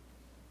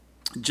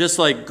 Just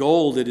like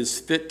gold, it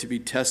is fit to be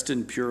tested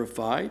and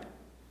purified.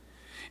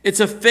 It's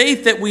a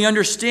faith that we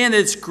understand that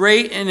it's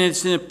great and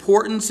its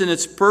importance and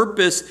its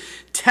purpose,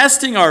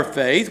 testing our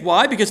faith.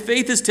 Why? Because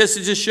faith is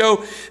tested to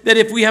show that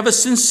if we have a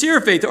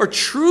sincere faith or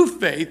true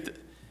faith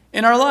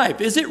in our life,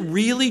 is it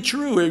really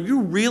true? Do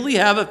you really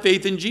have a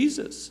faith in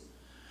Jesus?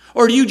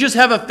 Or do you just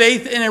have a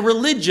faith in a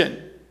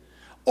religion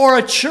or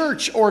a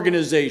church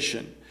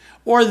organization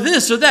or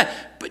this or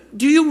that? But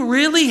do you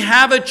really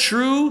have a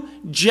true,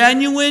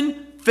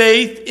 genuine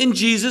faith in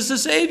Jesus the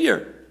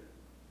Savior?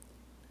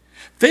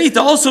 Faith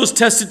also is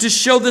tested to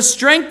show the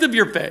strength of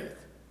your faith.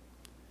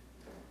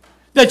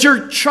 That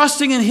you're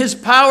trusting in his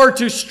power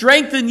to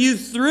strengthen you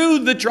through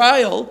the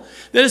trial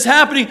that is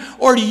happening.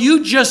 Or do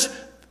you just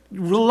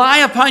rely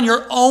upon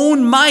your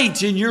own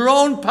might and your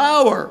own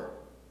power?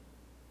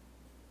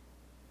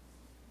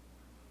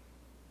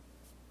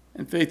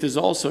 And faith is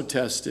also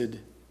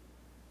tested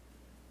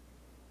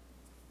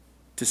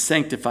to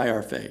sanctify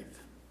our faith.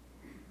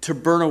 To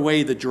burn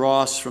away the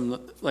dross from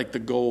like the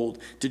gold,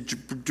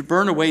 to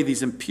burn away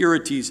these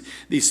impurities,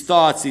 these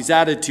thoughts, these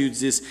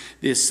attitudes,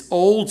 this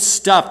old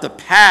stuff, the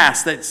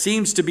past that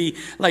seems to be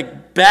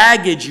like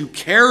baggage you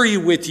carry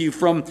with you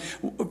from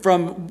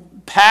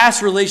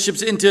past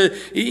relationships into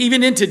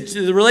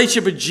the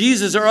relationship with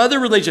Jesus or other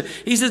relationships.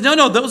 He says,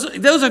 no,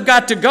 those have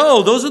got to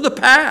go. Those are the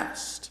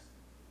past.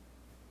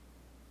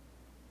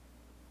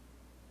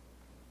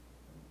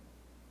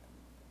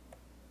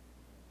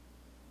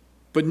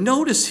 But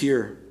notice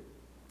here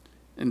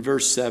in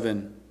verse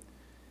 7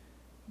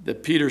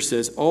 that Peter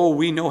says, oh,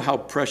 we know how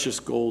precious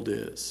gold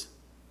is,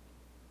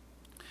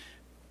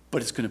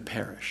 but it's going to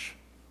perish.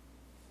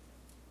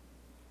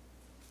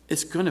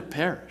 It's going to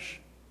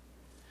perish.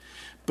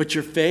 But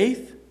your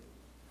faith,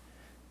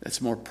 that's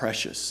more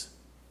precious,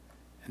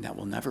 and that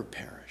will never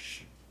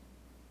perish.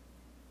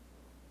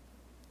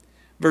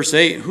 Verse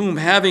 8, whom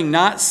having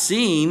not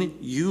seen,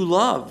 you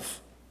love.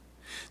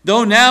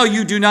 Though now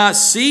you do not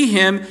see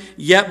him,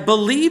 yet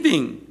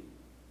believing,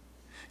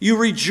 you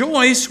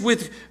rejoice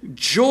with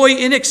joy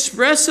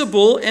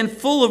inexpressible and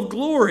full of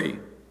glory.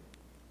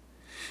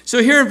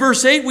 So here in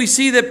verse 8, we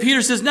see that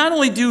Peter says, not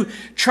only do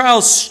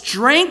trials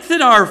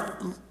strengthen our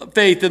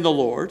faith in the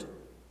Lord,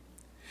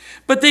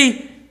 but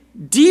they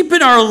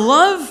deepen our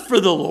love for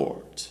the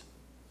Lord.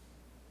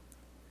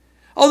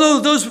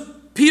 Although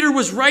Peter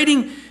was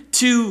writing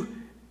to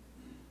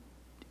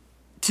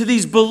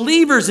these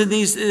believers in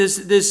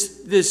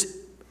this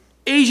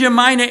Asia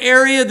Minor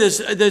area,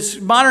 this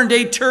modern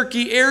day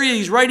Turkey area,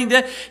 he's writing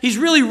that. He's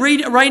really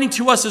writing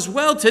to us as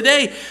well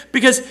today,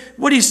 because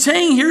what he's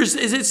saying here is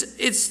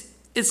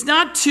it's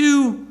not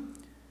too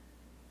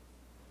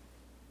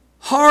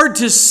hard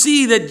to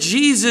see that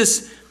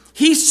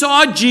he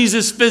saw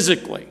Jesus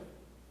physically.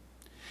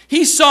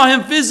 He saw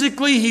him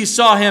physically. He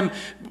saw him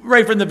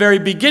right from the very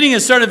beginning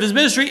and start of his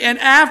ministry, and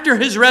after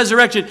his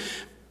resurrection,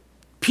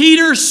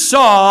 Peter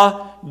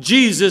saw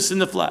Jesus in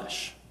the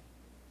flesh.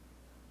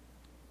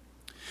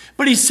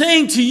 But he's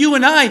saying to you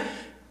and I,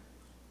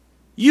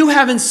 you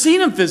haven't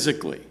seen him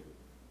physically.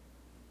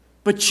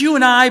 But you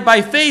and I,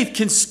 by faith,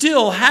 can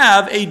still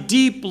have a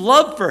deep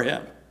love for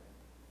him.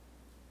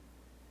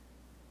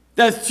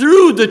 That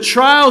through the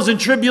trials and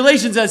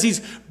tribulations, as he's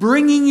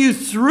bringing you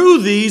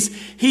through these,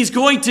 he's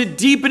going to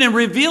deepen and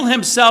reveal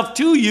himself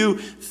to you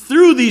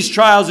through these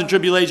trials and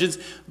tribulations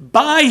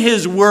by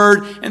his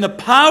word and the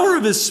power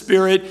of his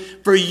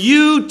Spirit for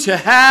you to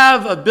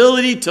have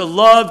ability to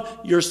love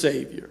your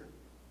Savior.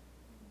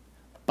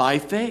 By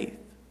faith.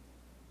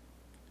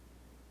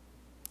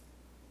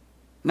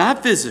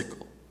 Not physical.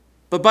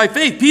 But by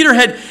faith, Peter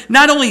had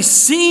not only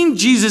seen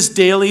Jesus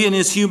daily in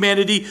his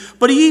humanity,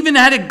 but he even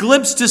had a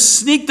glimpse to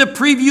sneak the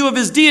preview of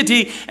his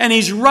deity. And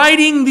he's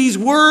writing these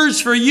words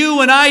for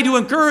you and I to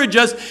encourage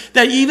us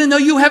that even though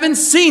you haven't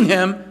seen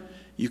him,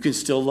 you can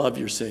still love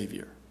your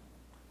Savior.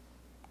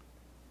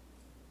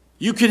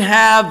 You can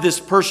have this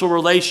personal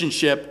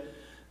relationship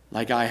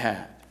like I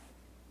had.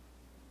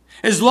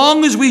 As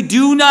long as we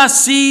do not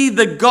see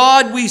the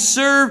God we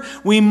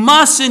serve, we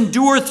must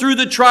endure through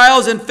the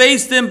trials and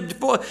face them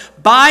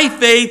by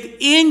faith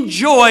in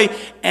joy.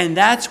 And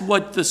that's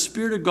what the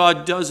Spirit of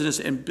God does in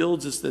us and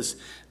builds us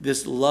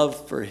this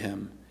love for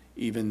him,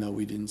 even though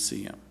we didn't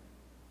see him.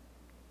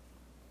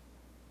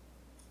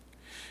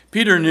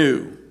 Peter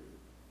knew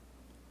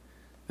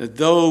that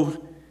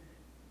though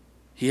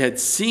he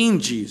had seen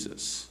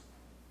Jesus,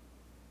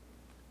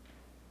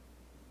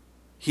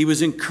 he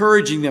was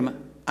encouraging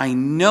them. I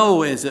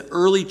know as an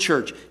early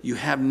church, you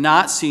have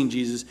not seen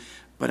Jesus,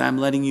 but I'm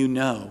letting you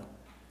know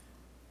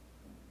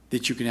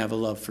that you can have a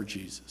love for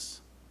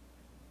Jesus.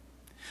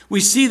 We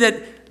see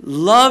that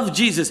love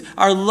Jesus,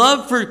 our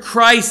love for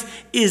Christ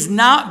is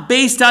not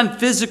based on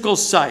physical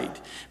sight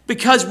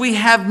because we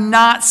have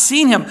not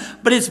seen him,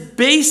 but it's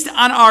based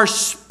on our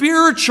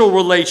spiritual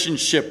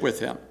relationship with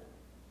him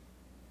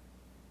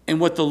and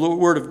what the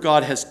Word of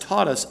God has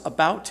taught us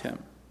about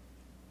him.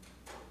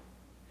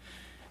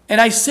 And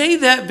I say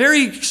that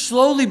very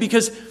slowly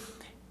because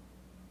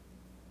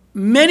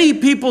many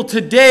people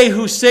today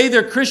who say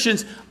they're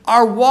Christians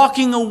are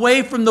walking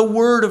away from the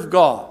Word of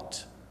God.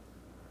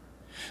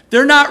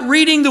 They're not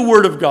reading the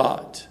Word of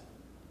God.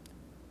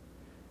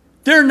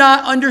 They're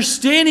not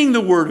understanding the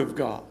Word of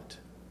God.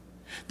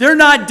 They're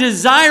not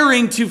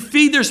desiring to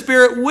feed their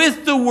spirit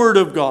with the Word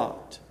of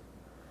God.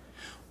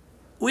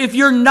 If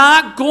you're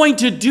not going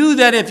to do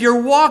that, if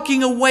you're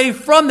walking away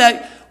from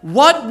that,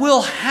 what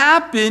will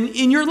happen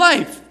in your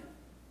life?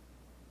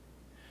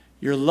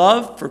 Your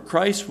love for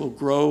Christ will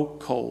grow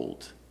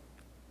cold.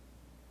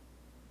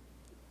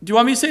 Do you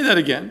want me to say that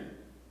again?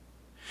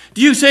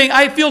 Do you say,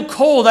 I feel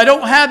cold, I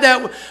don't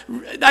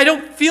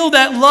feel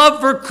that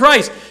love for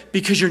Christ?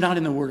 Because you're not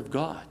in the Word of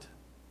God.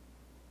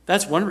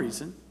 That's one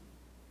reason.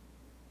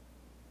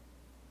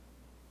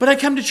 But I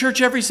come to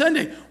church every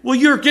Sunday. Well,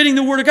 you're getting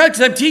the Word of God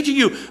because I'm teaching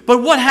you.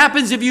 But what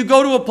happens if you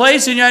go to a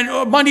place and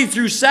you're Monday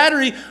through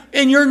Saturday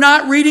and you're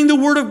not reading the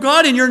Word of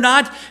God and you're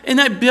not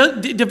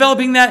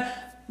developing that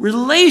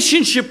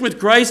relationship with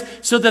Christ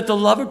so that the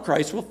love of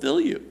Christ will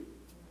fill you?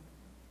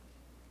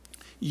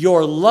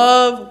 Your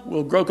love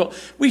will grow cold.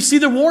 We see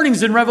the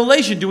warnings in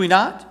Revelation, do we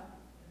not?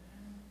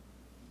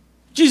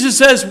 Jesus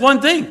says one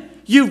thing: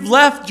 you've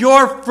left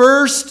your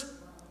first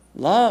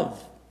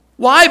love.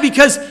 Why?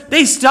 Because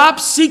they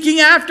stopped seeking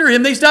after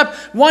him. They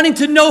stopped wanting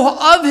to know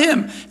of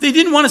him. They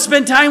didn't want to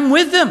spend time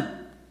with him.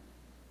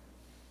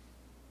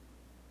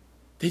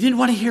 They didn't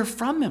want to hear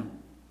from him.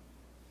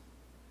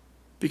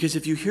 Because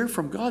if you hear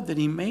from God, then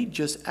he may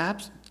just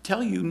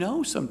tell you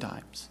no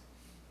sometimes.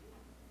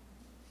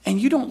 And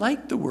you don't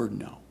like the word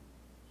no.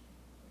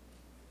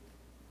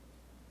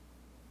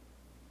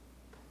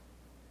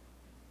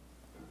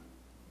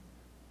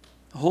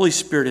 The Holy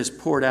Spirit has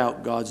poured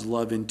out God's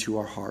love into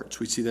our hearts.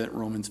 We see that in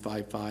Romans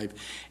 5:5.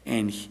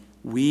 And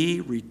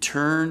we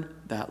return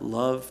that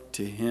love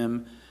to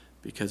him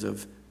because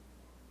of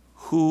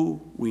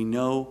who we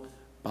know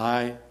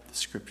by the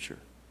Scripture.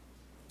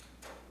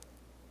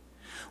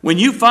 When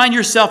you find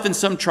yourself in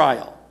some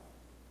trial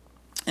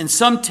and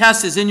some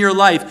test is in your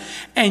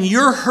life and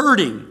you're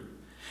hurting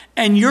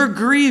and you're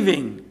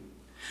grieving,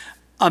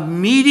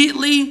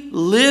 immediately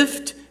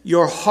lift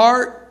your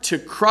heart to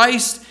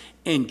Christ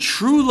in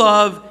true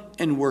love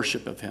and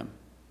worship of him.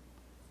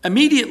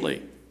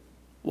 Immediately.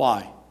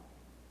 Why?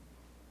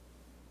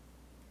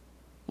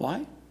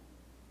 Why?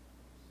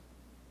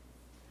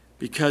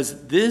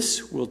 Because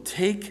this will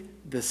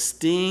take the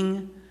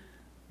sting,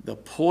 the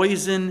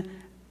poison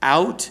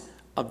out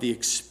of the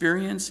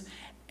experience,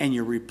 and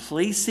you're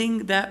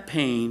replacing that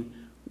pain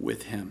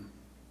with him.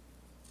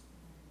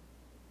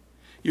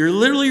 You're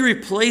literally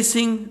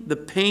replacing the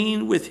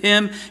pain with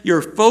him.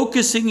 You're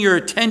focusing your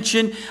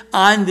attention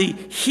on the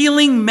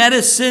healing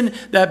medicine,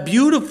 that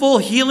beautiful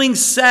healing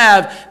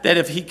salve that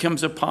if he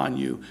comes upon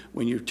you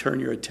when you turn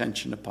your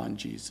attention upon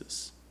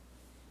Jesus.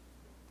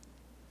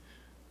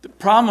 The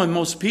problem with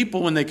most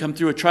people when they come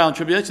through a trial and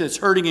tribulation that's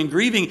hurting and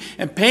grieving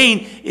and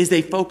pain is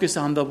they focus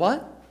on the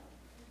what?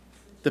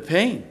 The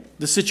pain.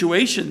 the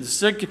situation,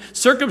 the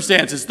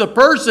circumstances, the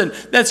person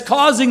that's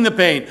causing the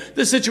pain,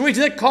 the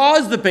situation that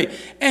caused the pain.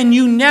 And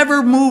you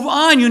never move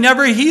on. You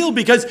never heal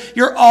because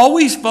you're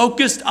always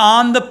focused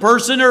on the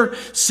person or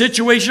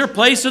situation or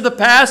place or the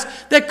past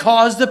that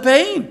caused the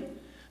pain.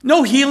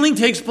 No healing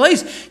takes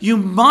place. You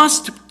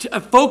must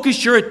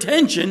focus your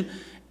attention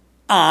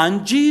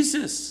on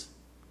Jesus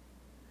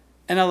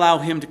and allow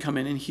him to come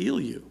in and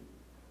heal you.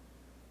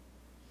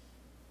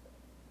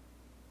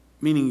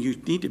 Meaning you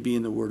need to be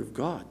in the Word of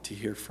God to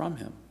hear from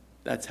him.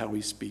 That's how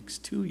he speaks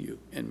to you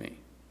and me.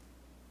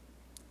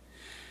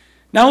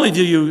 Not only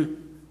do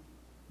you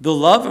the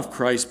love of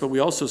Christ, but we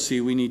also see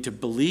we need to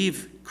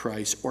believe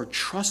Christ or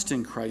trust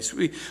in Christ.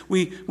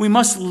 We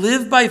must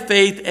live by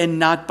faith and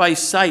not by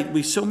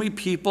sight. So many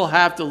people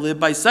have to live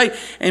by sight.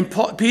 And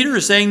Peter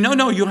is saying,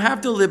 no, you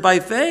have to live by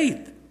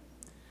faith.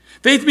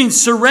 Faith means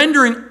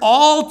surrendering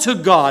all to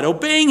God,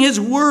 obeying his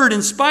word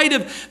in spite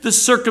of the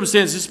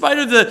circumstances, in spite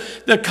of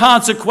the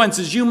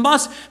consequences. You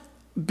must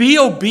be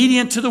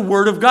obedient to the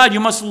word of God. You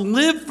must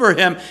live for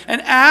him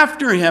and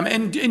after him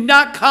and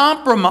not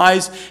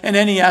compromise in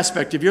any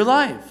aspect of your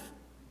life.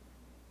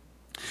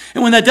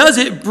 And when that does,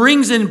 it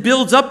brings and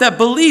builds up that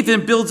belief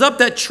and builds up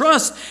that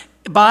trust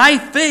by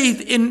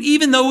faith, and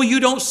even though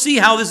you don't see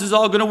how this is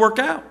all going to work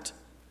out.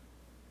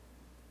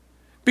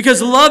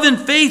 Because love and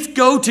faith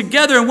go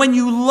together. And when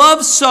you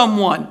love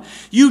someone,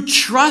 you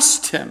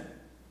trust him.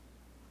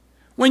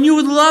 When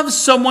you love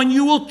someone,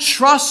 you will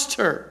trust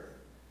her.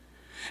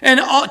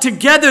 And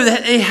together,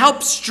 it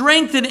helps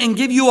strengthen and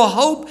give you a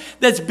hope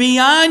that's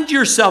beyond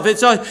yourself.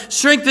 It's a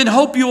strength and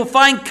hope you will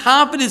find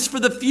confidence for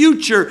the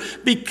future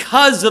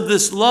because of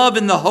this love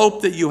and the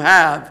hope that you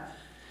have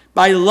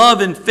by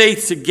love and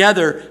faith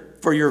together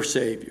for your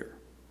Savior.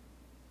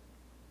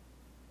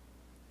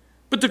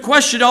 But the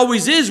question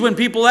always is when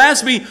people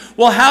ask me,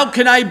 well, how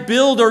can I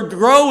build or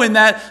grow in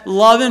that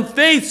love and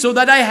faith so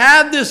that I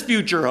have this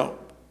future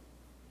hope?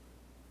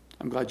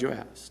 I'm glad you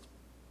asked.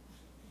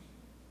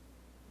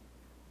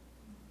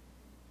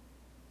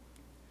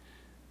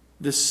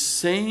 The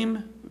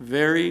same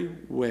very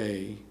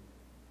way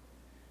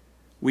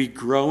we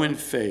grow in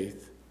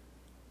faith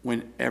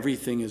when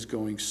everything is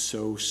going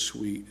so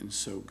sweet and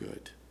so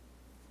good.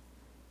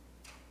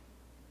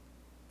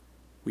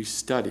 We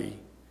study.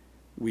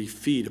 We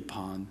feed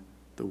upon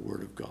the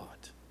Word of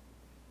God.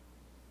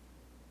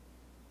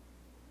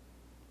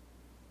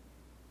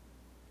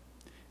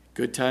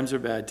 Good times or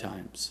bad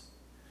times,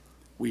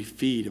 we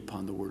feed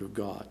upon the Word of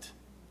God,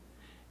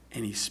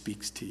 and he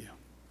speaks to you.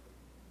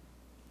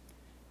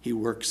 He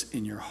works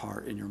in your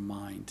heart, in your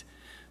mind.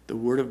 The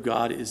Word of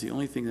God is the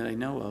only thing that I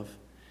know of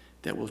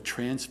that will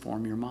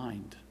transform your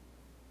mind.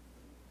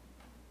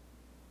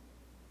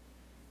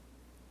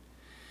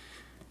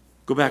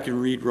 Go back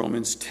and read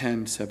Romans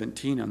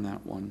 10:17 on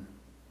that one.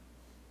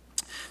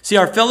 See,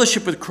 our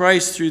fellowship with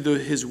Christ through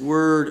his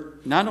word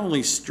not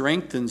only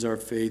strengthens our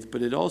faith,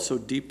 but it also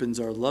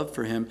deepens our love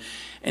for him.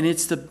 And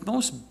it's the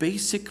most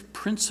basic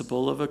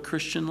principle of a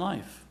Christian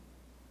life.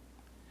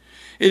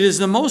 It is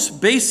the most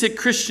basic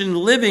Christian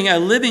living, a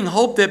living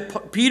hope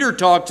that Peter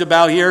talked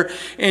about here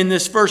in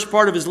this first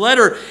part of his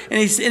letter. And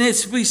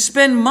we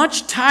spend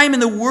much time in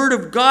the Word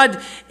of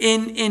God,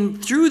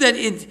 and through that,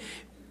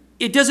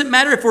 it doesn't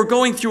matter if we're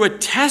going through a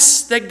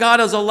test that God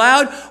has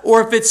allowed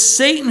or if it's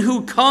Satan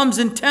who comes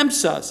and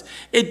tempts us.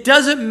 It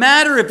doesn't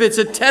matter if it's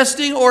a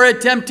testing or a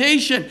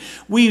temptation.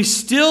 We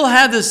still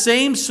have the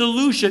same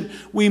solution.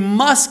 We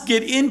must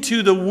get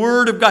into the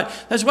Word of God.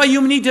 That's why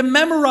you need to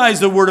memorize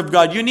the Word of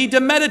God. You need to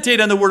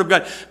meditate on the Word of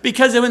God.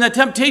 Because when the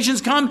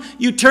temptations come,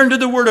 you turn to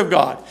the Word of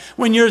God.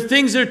 When your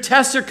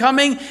tests are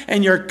coming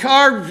and your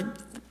car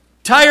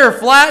tire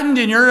flattened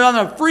and you're on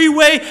the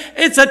freeway,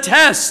 it's a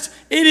test.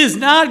 It is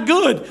not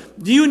good.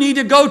 You need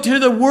to go to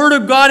the Word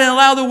of God and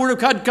allow the Word of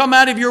God to come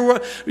out of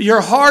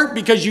your heart,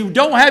 because you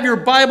don't have your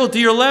Bible to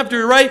your left or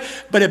your right,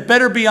 but it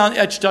better be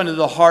etched onto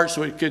the heart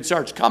so it can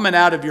start coming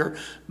out of your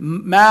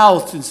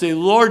mouth and say,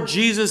 Lord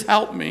Jesus,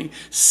 help me.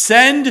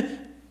 Send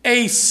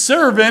a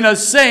servant, a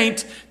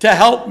saint, to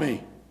help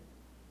me.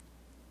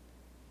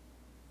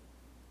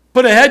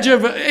 Put a hedge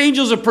of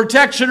angels of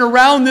protection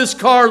around this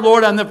car,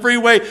 Lord, on the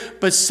freeway,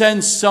 but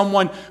send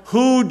someone.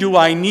 Who do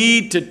I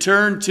need to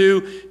turn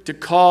to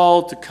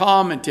call, to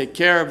come and take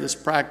care of this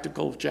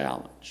practical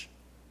challenge?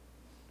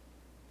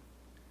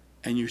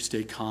 And you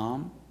stay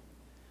calm,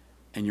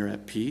 and you're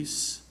at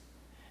peace,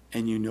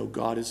 and you know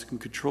God is in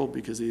control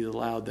because he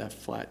allowed that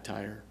flat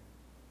tire.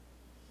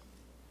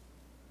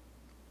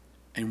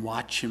 And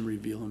watch him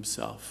reveal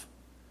himself.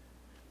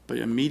 But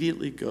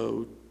immediately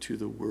go to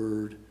the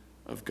Word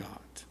of God.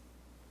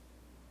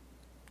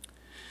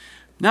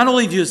 Not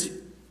only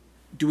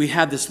do we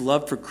have this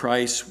love for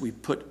Christ, we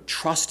put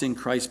trust in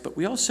Christ, but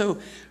we also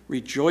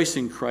rejoice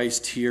in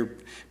Christ here,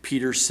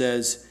 Peter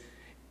says.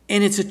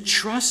 And it's a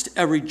trust,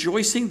 a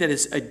rejoicing that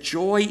is a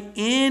joy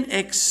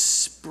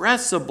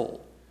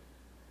inexpressible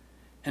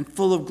and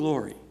full of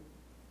glory.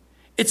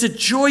 It's a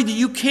joy that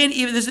you can't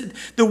even,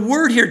 the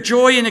word here,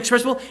 joy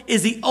inexpressible,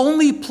 is the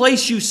only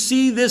place you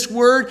see this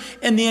word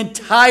in the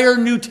entire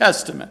New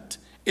Testament.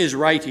 is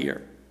right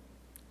here.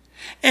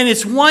 And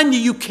it's one that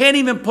you can't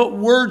even put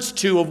words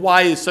to of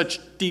why it's such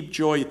deep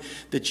joy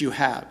that you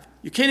have.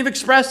 You can't even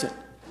express it.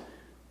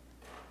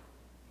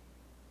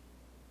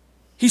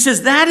 He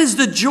says, that is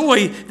the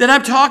joy that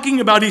I'm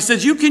talking about. He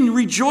says, you can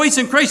rejoice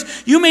in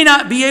Christ. You may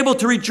not be able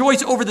to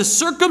rejoice over the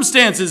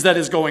circumstances that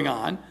is going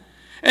on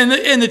and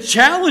the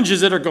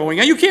challenges that are going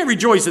on. You can't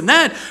rejoice in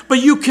that,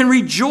 but you can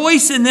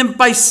rejoice in them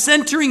by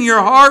centering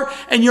your heart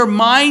and your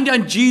mind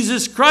on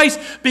Jesus Christ,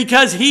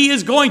 because he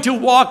is going to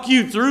walk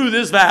you through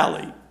this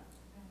valley.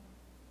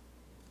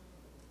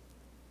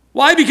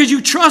 Why? Because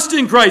you trust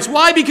in Christ.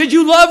 Why? Because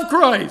you love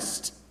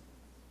Christ.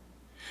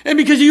 And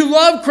because you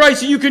love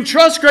Christ and you can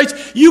trust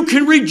Christ, you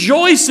can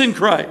rejoice in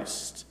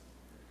Christ.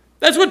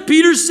 That's what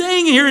Peter's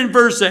saying here in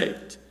verse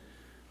 8.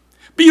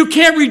 But you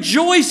can't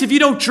rejoice if you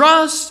don't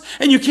trust,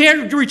 and you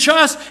can't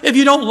trust if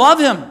you don't love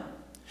him.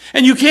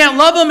 And you can't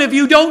love him if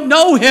you don't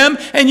know him,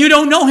 and you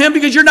don't know him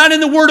because you're not in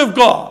the Word of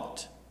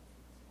God.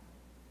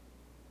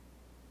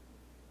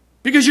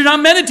 Because you're not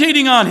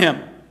meditating on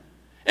him.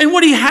 And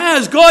what he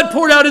has, God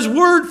poured out his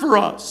Word for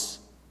us.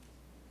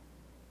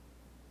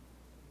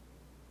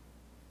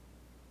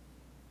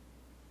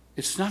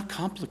 It's not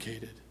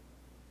complicated,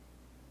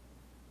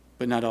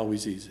 but not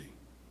always easy.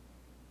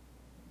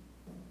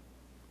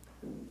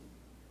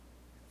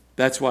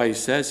 That's why he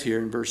says here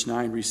in verse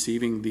 9,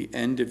 receiving the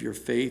end of your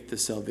faith, the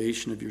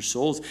salvation of your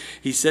souls.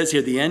 He says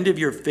here, the end of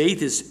your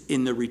faith is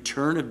in the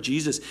return of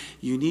Jesus.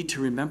 You need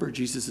to remember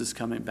Jesus is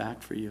coming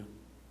back for you.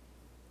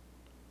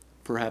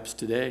 Perhaps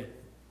today.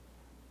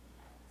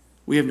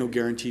 We have no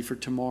guarantee for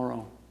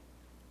tomorrow.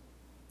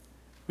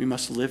 We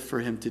must live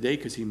for him today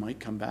because he might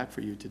come back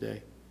for you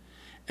today.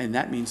 And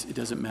that means it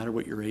doesn't matter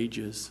what your age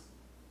is.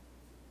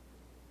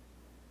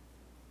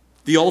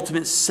 The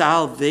ultimate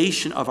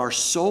salvation of our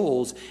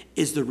souls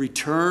is the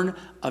return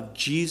of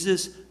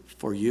Jesus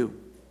for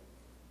you.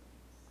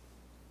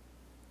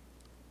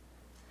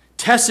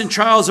 Tests and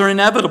trials are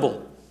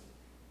inevitable.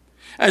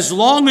 As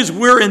long as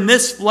we're in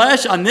this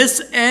flesh, on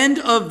this end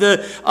of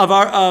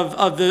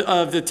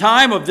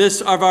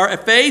our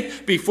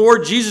faith before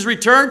Jesus'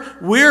 return,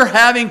 we're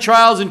having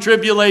trials and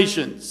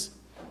tribulations.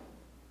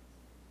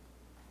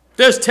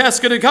 There's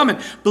tests going to come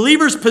in.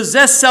 Believers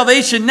possess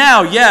salvation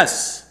now,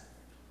 yes.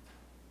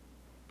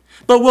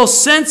 But will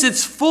sense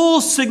its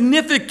full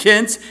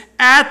significance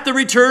at the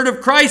return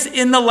of Christ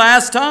in the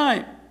last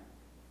time.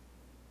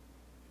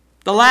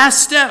 The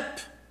last step.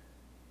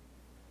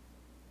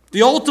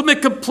 The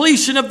ultimate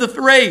completion of the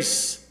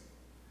race.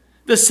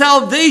 The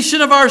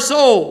salvation of our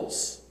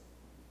souls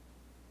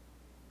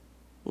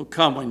will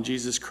come when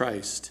Jesus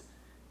Christ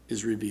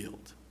is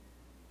revealed.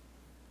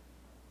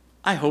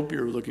 I hope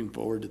you're looking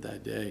forward to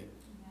that day.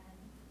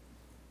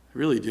 I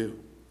really do.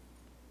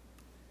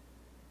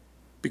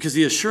 Because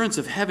the assurance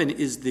of heaven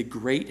is the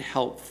great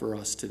help for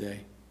us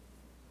today.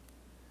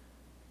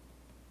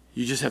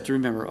 You just have to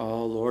remember,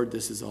 oh Lord,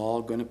 this is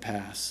all going to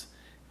pass,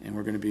 and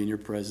we're going to be in your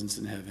presence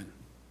in heaven.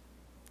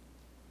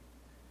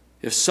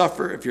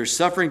 If you're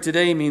suffering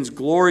today means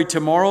glory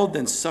tomorrow,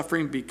 then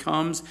suffering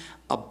becomes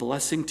a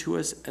blessing to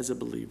us as a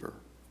believer.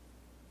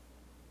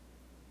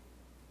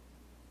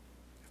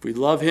 If we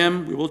love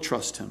him, we will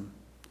trust him.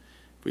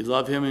 If we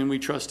love him and we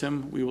trust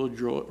him, we will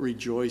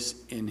rejoice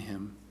in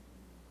him.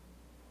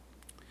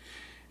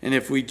 And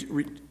if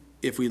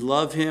we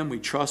love him, we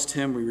trust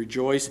him, we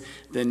rejoice,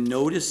 then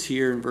notice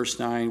here in verse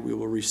 9, we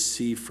will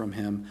receive from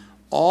him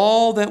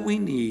all that we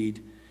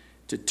need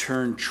to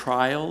turn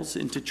trials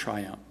into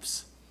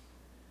triumphs.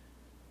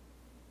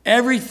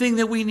 Everything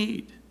that we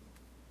need.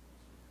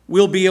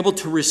 We'll be able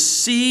to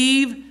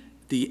receive.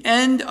 The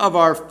end of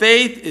our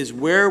faith is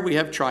where we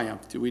have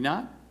triumphed, do we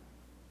not?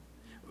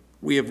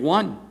 We have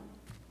won.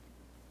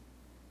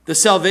 The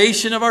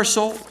salvation of our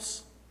souls.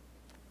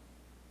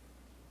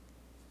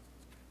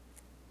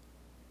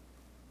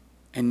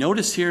 And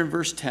notice here in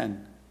verse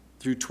 10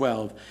 through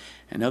 12,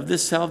 and of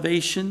this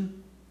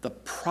salvation, the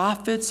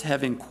prophets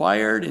have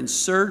inquired and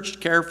searched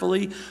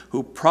carefully,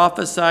 who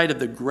prophesied of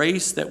the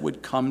grace that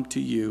would come to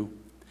you.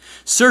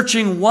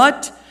 Searching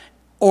what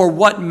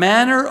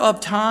manner of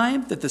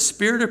time that the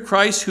Spirit of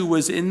Christ who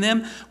was in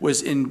them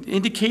was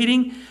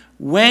indicating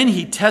when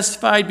he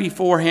testified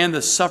beforehand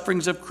the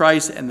sufferings of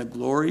Christ and the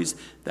glories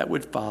that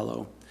would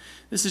follow.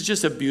 This is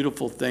just a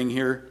beautiful thing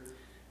here.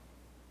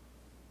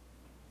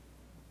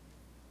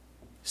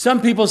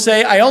 Some people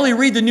say, I only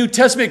read the New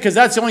Testament because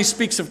that only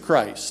speaks of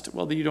Christ.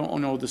 Well, you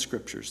don't know the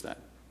scriptures then.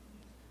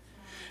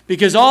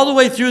 Because all the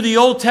way through the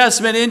Old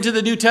Testament into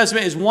the New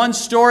Testament is one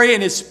story,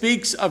 and it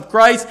speaks of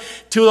Christ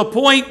to the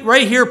point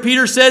right here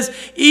Peter says,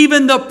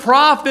 even the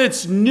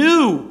prophets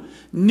knew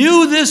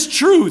this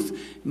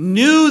truth,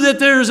 knew that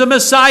there's a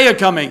Messiah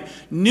coming,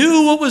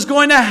 knew what was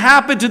going to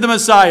happen to the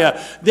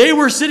Messiah. They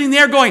were sitting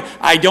there going,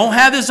 I don't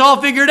have this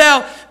all figured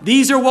out.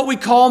 These are what we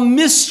call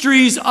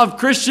mysteries of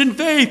Christian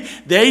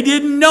faith. They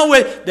didn't know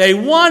it. They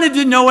wanted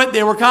to know it.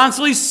 They were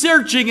constantly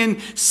searching and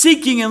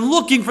seeking and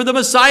looking for the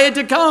Messiah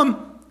to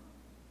come.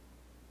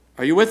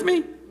 Are you with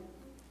me?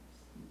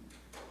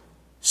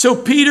 So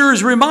Peter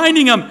is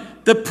reminding them,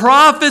 The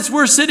prophets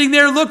were sitting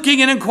there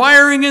looking and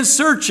inquiring and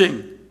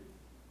searching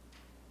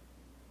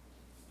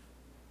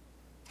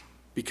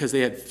because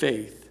they had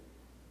faith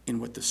in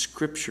what the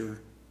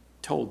Scripture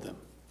told them.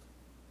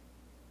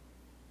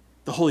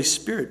 The Holy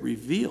Spirit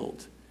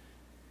revealed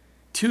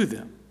to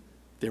them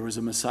there was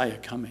a Messiah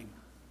coming.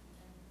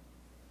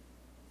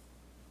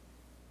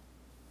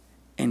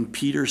 And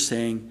Peter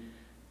saying,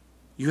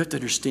 you have to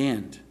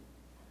understand,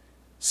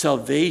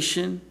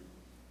 salvation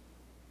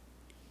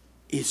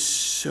is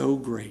so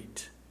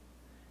great.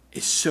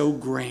 It's so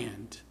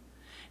grand.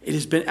 It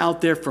has been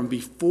out there from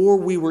before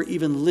we were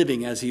even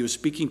living, as he was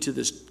speaking to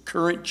this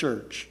current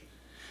church.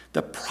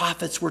 The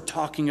prophets were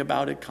talking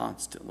about it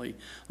constantly,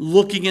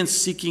 looking and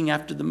seeking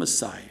after the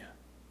Messiah,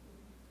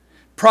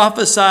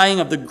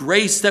 prophesying of the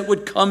grace that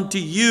would come to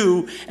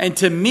you and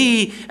to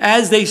me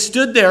as they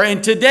stood there.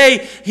 And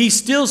today, he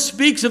still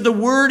speaks of the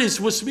word,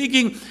 was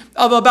speaking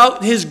of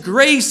about his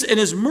grace and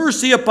his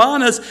mercy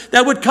upon us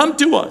that would come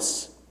to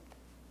us.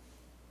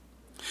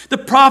 The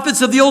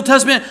prophets of the Old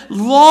Testament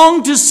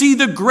longed to see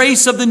the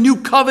grace of the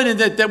new covenant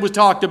that was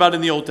talked about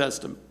in the Old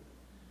Testament.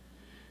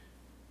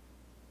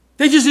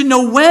 They just didn't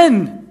know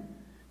when.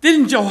 They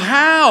didn't know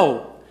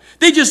how.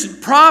 They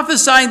just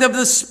prophesied of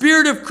the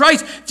Spirit of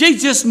Christ. They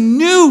just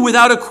knew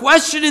without a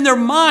question in their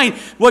mind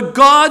what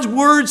God's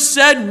word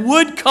said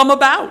would come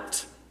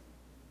about.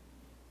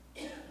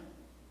 And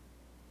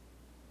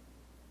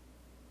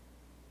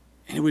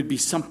it would be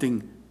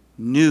something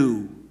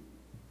new.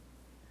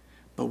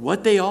 But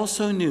what they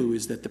also knew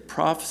is that the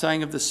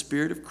prophesying of the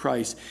Spirit of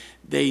Christ,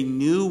 they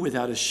knew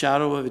without a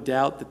shadow of a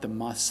doubt that the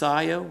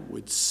Messiah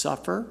would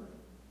suffer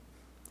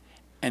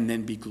and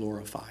then be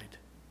glorified.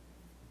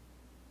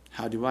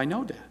 How do I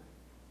know that?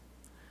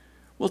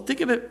 Well, think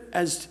of it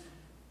as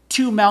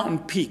two mountain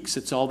peaks.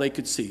 That's all they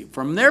could see.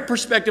 From their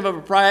perspective of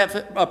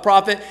a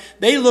prophet,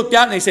 they looked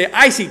out and they say,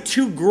 I see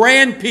two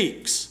grand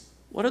peaks.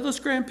 What are those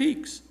grand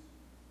peaks?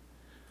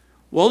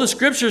 Well, the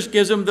Scriptures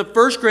gives them the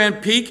first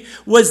grand peak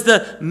was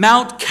the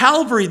Mount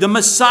Calvary. The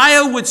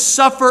Messiah would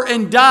suffer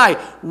and die.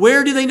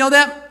 Where do they know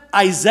that?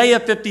 Isaiah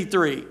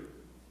 53.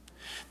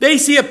 They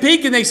see a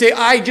peak and they say,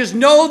 I just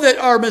know that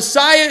our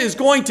Messiah is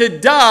going to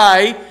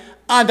die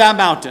on that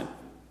mountain.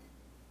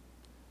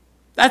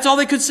 That's all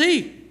they could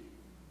see.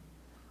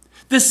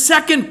 The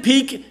second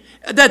peak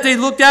that they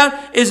looked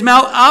at is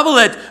Mount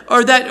Olivet,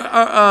 or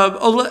that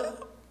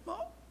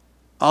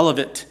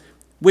Olivet,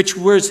 which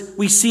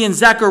we see in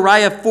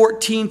Zechariah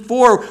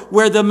 14:4,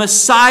 where the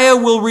Messiah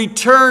will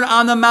return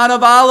on the Mount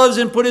of Olives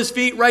and put his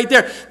feet right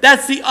there.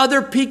 That's the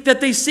other peak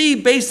that they see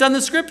based on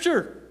the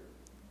Scripture.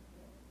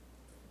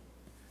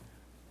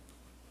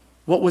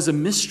 What was a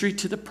mystery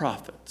to the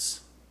prophets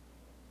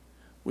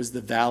was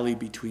the valley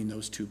between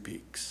those two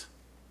peaks.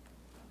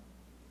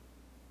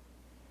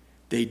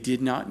 They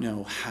did not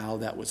know how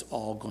that was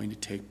all going to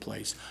take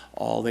place.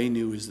 All they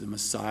knew is the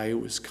Messiah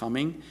was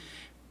coming,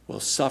 will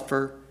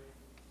suffer,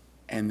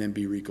 and then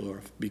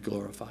be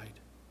glorified.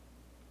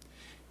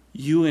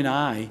 You and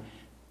I,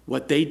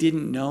 what they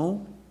didn't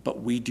know,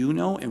 but we do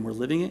know, and we're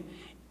living it,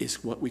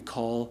 is what we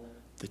call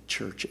the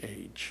church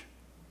age.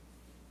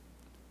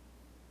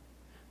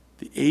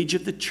 The age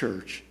of the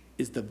church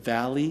is the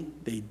valley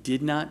they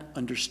did not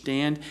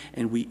understand,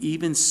 and we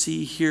even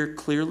see here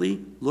clearly,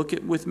 look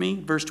at with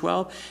me, verse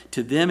 12,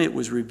 to them it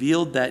was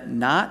revealed that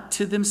not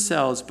to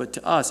themselves, but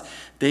to us,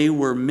 they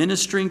were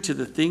ministering to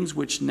the things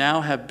which now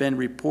have been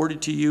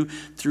reported to you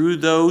through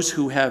those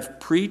who have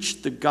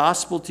preached the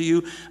gospel to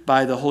you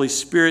by the Holy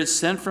Spirit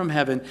sent from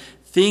heaven,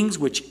 things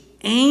which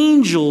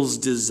angels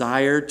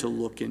desire to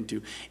look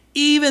into.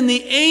 Even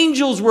the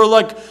angels were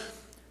like,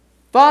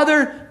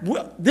 Father,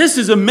 this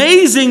is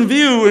amazing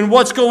view in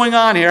what's going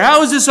on here.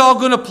 How is this all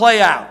going to play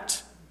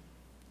out?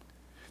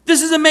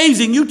 This is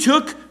amazing. You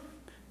took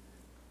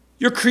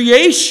your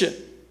creation.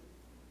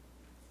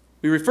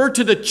 We refer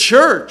to the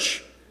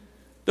church.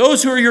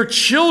 Those who are your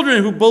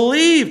children who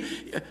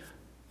believe.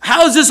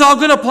 How is this all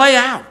going to play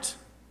out?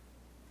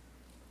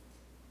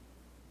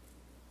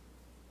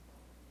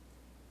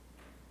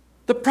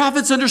 The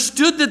prophets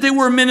understood that they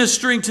were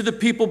ministering to the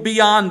people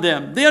beyond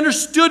them. They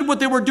understood what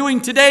they were doing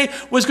today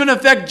was going to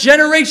affect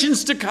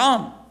generations to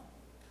come.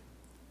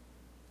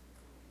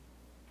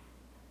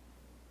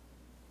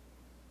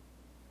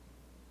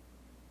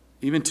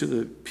 Even to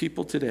the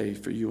people today,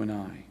 for you and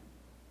I.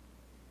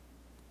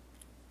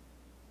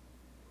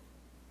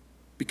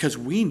 Because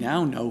we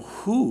now know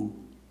who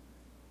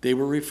they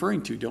were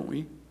referring to, don't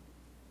we?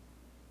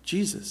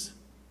 Jesus.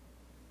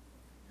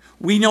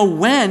 We know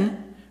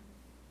when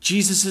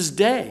Jesus'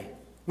 day.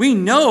 We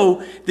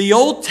know the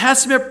Old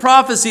Testament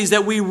prophecies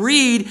that we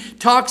read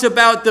talks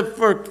about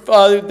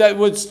that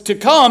was to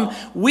come.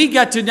 We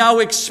got to now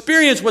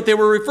experience what they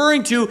were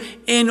referring to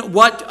in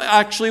what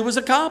actually was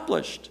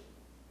accomplished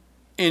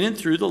in and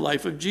through the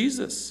life of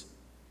Jesus.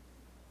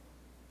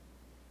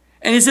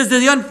 And it says that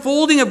the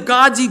unfolding of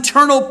God's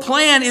eternal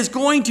plan is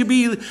going to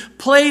be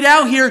played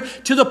out here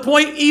to the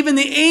point even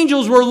the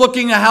angels were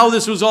looking at how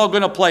this was all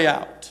going to play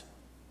out.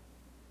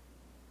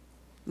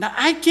 Now,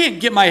 I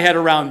can't get my head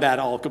around that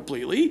all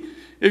completely.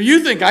 If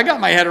you think I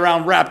got my head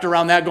wrapped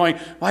around that going,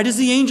 why does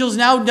the angels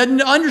now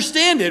didn't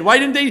understand it? Why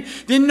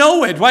didn't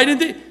know it? Why didn't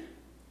they?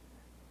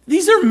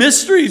 These are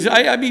mysteries.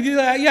 I mean,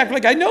 I act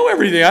like I know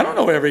everything. I don't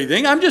know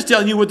everything. I'm just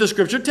telling you what the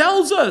Scripture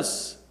tells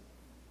us.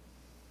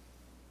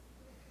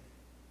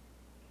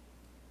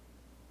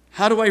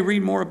 How do I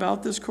read more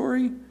about this,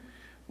 Corey?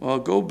 Well,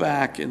 go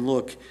back and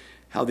look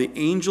how the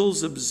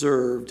angels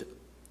observed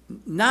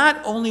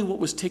not only what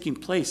was taking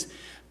place,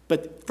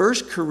 but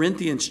 1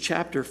 Corinthians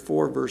chapter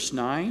 4, verse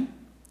 9,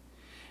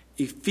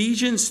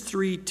 Ephesians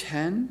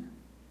 3:10,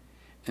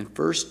 and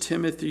 1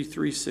 Timothy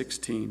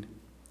 3:16.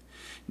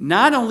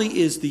 Not only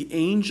is the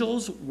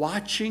angels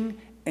watching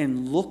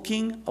and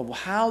looking of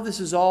how this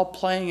is all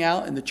playing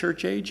out in the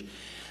church age,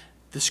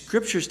 the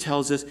Scriptures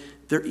tells us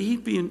they're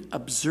even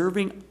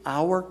observing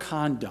our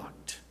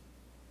conduct,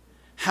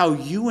 how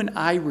you and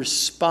I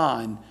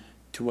respond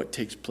to what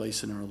takes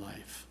place in our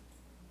life.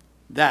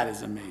 That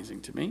is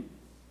amazing to me.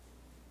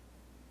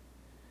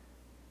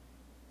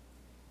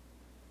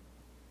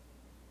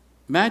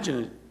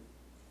 Imagine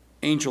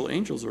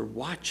angels are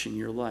watching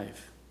your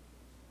life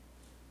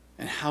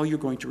and how you're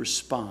going to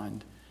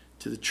respond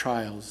to the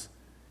trials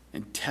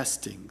and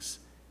testings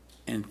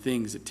and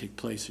things that take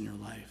place in your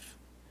life,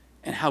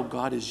 and how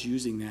God is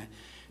using that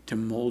to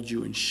mold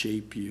you and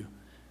shape you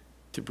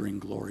to bring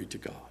glory to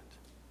God.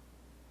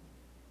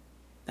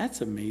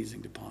 That's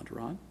amazing to ponder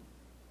on.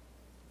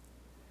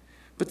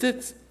 But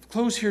let's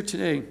close here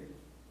today.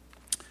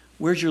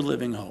 Where's your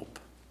living hope?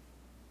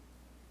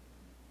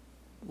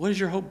 What is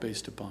your hope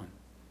based upon?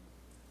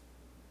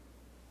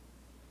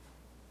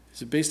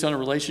 Is it based on a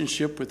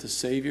relationship with the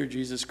Savior,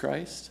 Jesus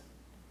Christ?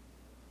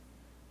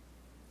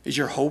 Is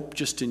your hope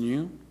just in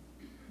you?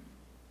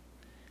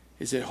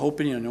 Is it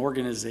hope in an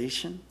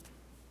organization?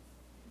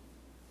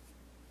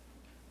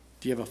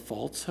 Do you have a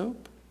false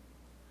hope?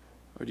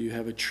 Or do you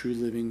have a true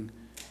living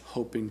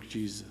hope in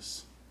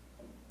Jesus?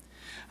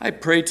 I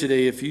pray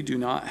today, if you do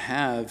not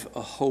have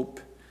a hope,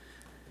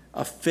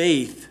 a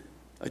faith,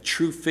 a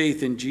true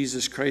faith in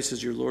Jesus Christ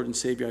as your Lord and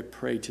Savior, I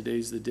pray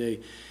today's the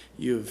day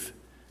you've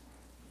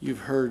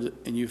heard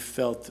and you've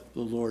felt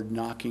the Lord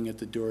knocking at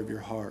the door of your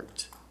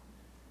heart.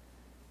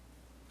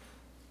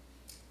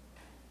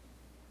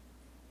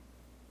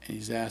 And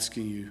He's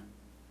asking you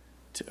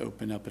to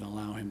open up and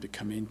allow Him to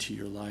come into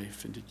your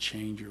life and to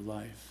change your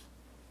life.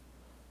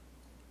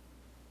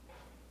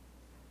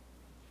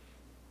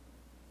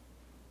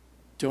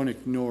 Don't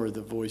ignore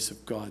the voice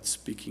of God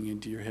speaking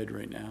into your head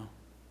right now.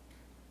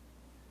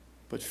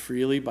 But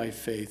freely by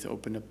faith,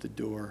 open up the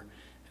door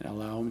and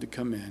allow Him to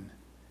come in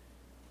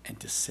and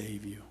to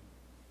save you.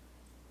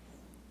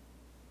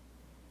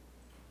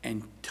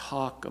 And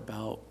talk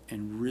about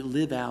and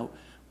live out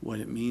what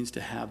it means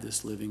to have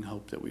this living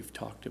hope that we've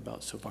talked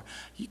about so far.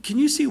 Can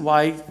you see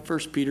why 1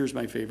 Peter is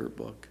my favorite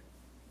book?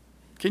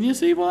 Can you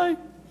see why?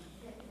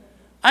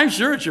 I'm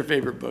sure it's your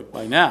favorite book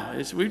by now.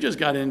 We've just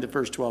got into the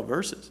first 12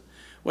 verses.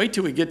 Wait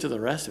till we get to the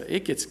rest of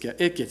it.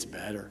 It gets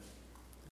better.